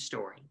Walsh Gym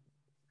story?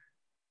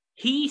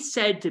 He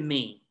said to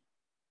me,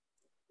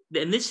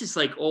 and this is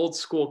like old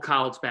school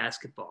college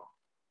basketball.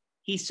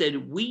 He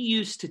said, we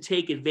used to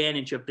take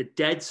advantage of the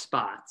dead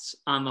spots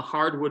on the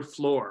hardwood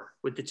floor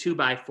with the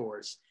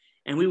 2x4s,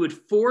 and we would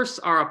force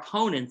our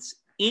opponents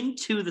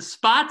into the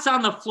spots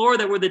on the floor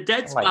that were the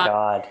dead spots. Oh my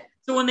God.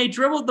 So when they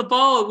dribbled the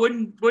ball, it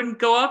wouldn't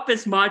go up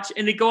as much,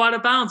 and it'd go out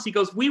of bounds. He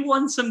goes, we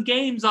won some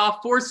games off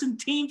forcing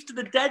teams to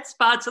the dead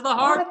spots of the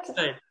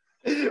hardwood.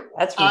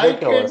 That's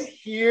ridiculous. I can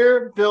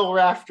hear Bill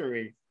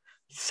Raftery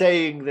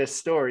saying this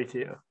story to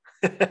you.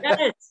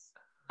 Yes.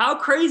 How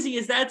crazy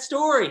is that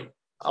story?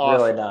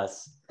 Awesome. Really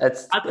nice.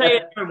 I'll tell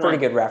you a pretty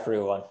good referee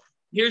one.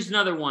 Here's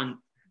another one.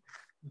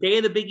 Day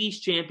of the Big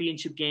East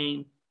Championship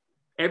game.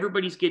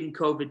 Everybody's getting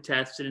COVID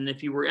tested. And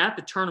if you were at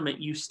the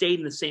tournament, you stayed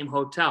in the same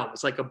hotel. It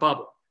was like a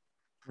bubble.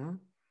 Mm-hmm.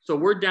 So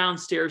we're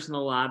downstairs in the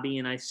lobby,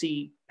 and I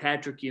see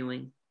Patrick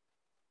Ewing.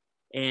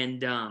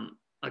 And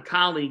a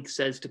colleague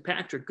says to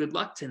Patrick, good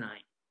luck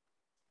tonight.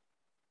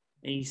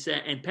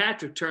 And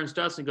Patrick turns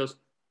to us and goes,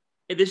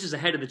 hey, this is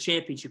ahead of the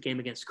championship game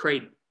against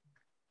Creighton.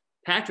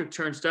 Patrick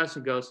turns to us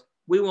and goes,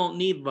 we won't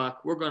need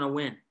luck. We're going to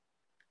win.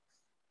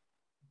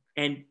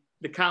 And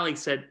the colleague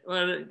said,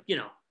 well,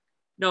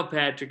 no,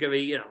 Patrick, I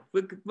mean,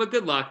 but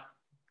good luck.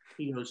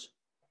 He goes,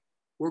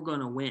 we're going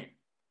to win.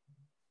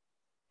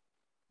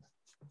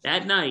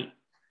 That night,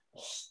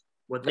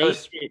 what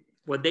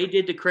they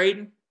did to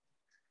Creighton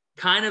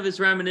kind of is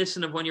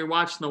reminiscent of when you're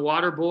watching The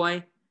Water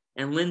Boy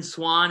and Lynn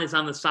Swan is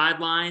on the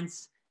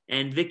sidelines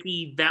and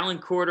Vicky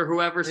Valancourt or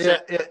whoever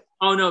said,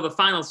 oh, no, the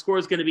final score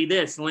is going to be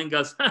this. And Lynn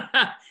goes,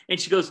 and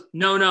she goes,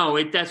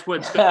 no, that's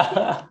what's going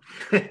to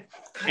be.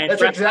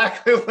 That's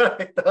exactly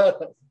what I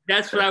thought.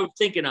 That's what I was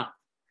thinking of.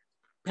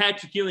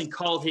 Patrick Ewing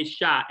called his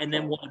shot and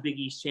then won the Big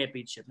East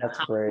championship. That's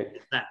great. Cool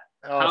is that?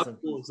 Awesome. How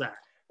cool is that?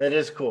 That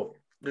is cool.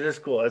 It is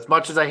cool. As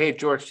much as I hate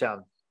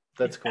Georgetown,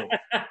 that's cool.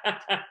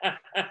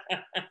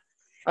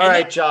 All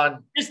right,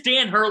 John. Just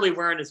Dan Hurley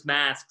wearing his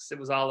masks. It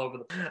was all over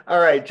the place. All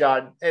right,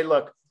 John. Hey,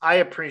 look, I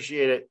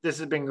appreciate it. This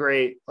has been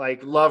great.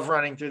 Like, love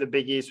running through the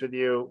Big East with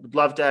you. Would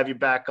love to have you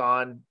back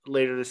on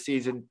later this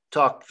season,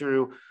 talk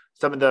through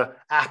some of the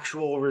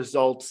actual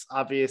results.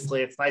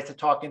 Obviously, it's nice to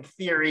talk in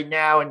theory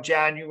now in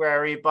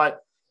January,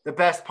 but the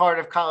best part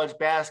of college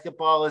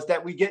basketball is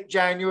that we get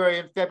January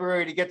and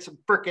February to get some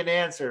freaking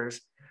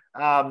answers.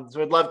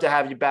 So I'd love to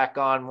have you back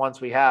on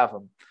once we have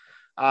them.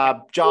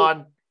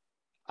 John,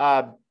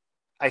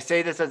 I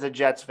say this as a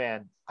Jets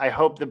fan. I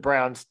hope the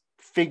Browns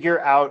figure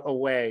out a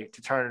way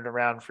to turn it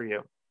around for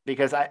you,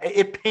 because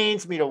it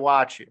pains me to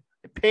watch you.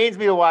 It pains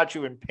me to watch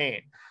you in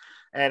pain.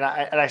 And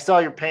I saw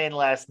your pain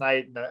last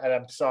night, and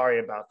I'm sorry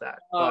about that.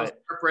 Oh, it was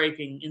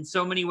heartbreaking. In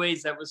so many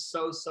ways, that was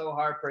so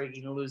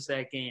heartbreaking to lose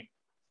that game.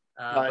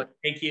 But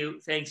thank you.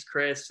 Thanks,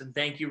 Chris. And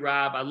thank you,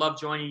 Rob. I love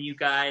joining you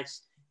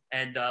guys,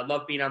 and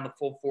love being on the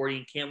Full 40,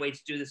 and can't wait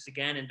to do this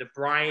again. And to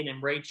Brian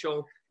and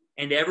Rachel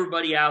and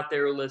everybody out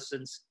there who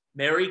listens,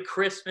 Merry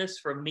Christmas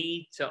from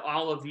me to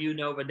all of you,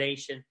 Nova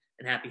Nation,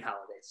 and happy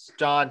holidays.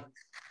 John,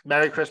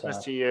 Merry Christmas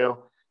to you.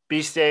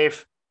 Be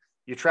safe.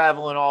 You're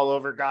traveling all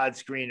over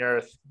God's green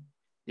earth.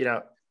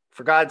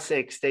 For God's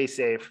sake, stay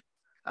safe.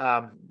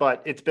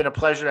 But it's been a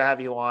pleasure to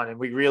have you on, and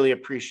we really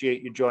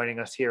appreciate you joining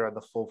us here on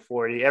the Full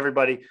 40.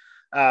 Everybody,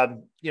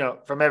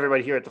 from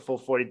everybody here at the Full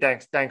 40,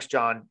 thanks,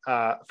 John,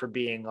 for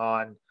being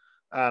on.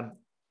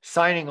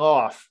 Signing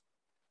off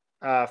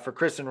for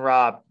Chris and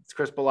Rob, it's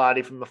Chris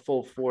Bellotti from the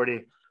Full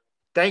 40.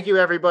 Thank you,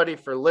 everybody,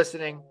 for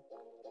listening.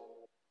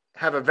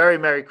 Have a very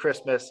Merry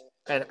Christmas,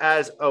 and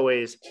as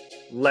always,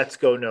 let's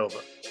go Nova.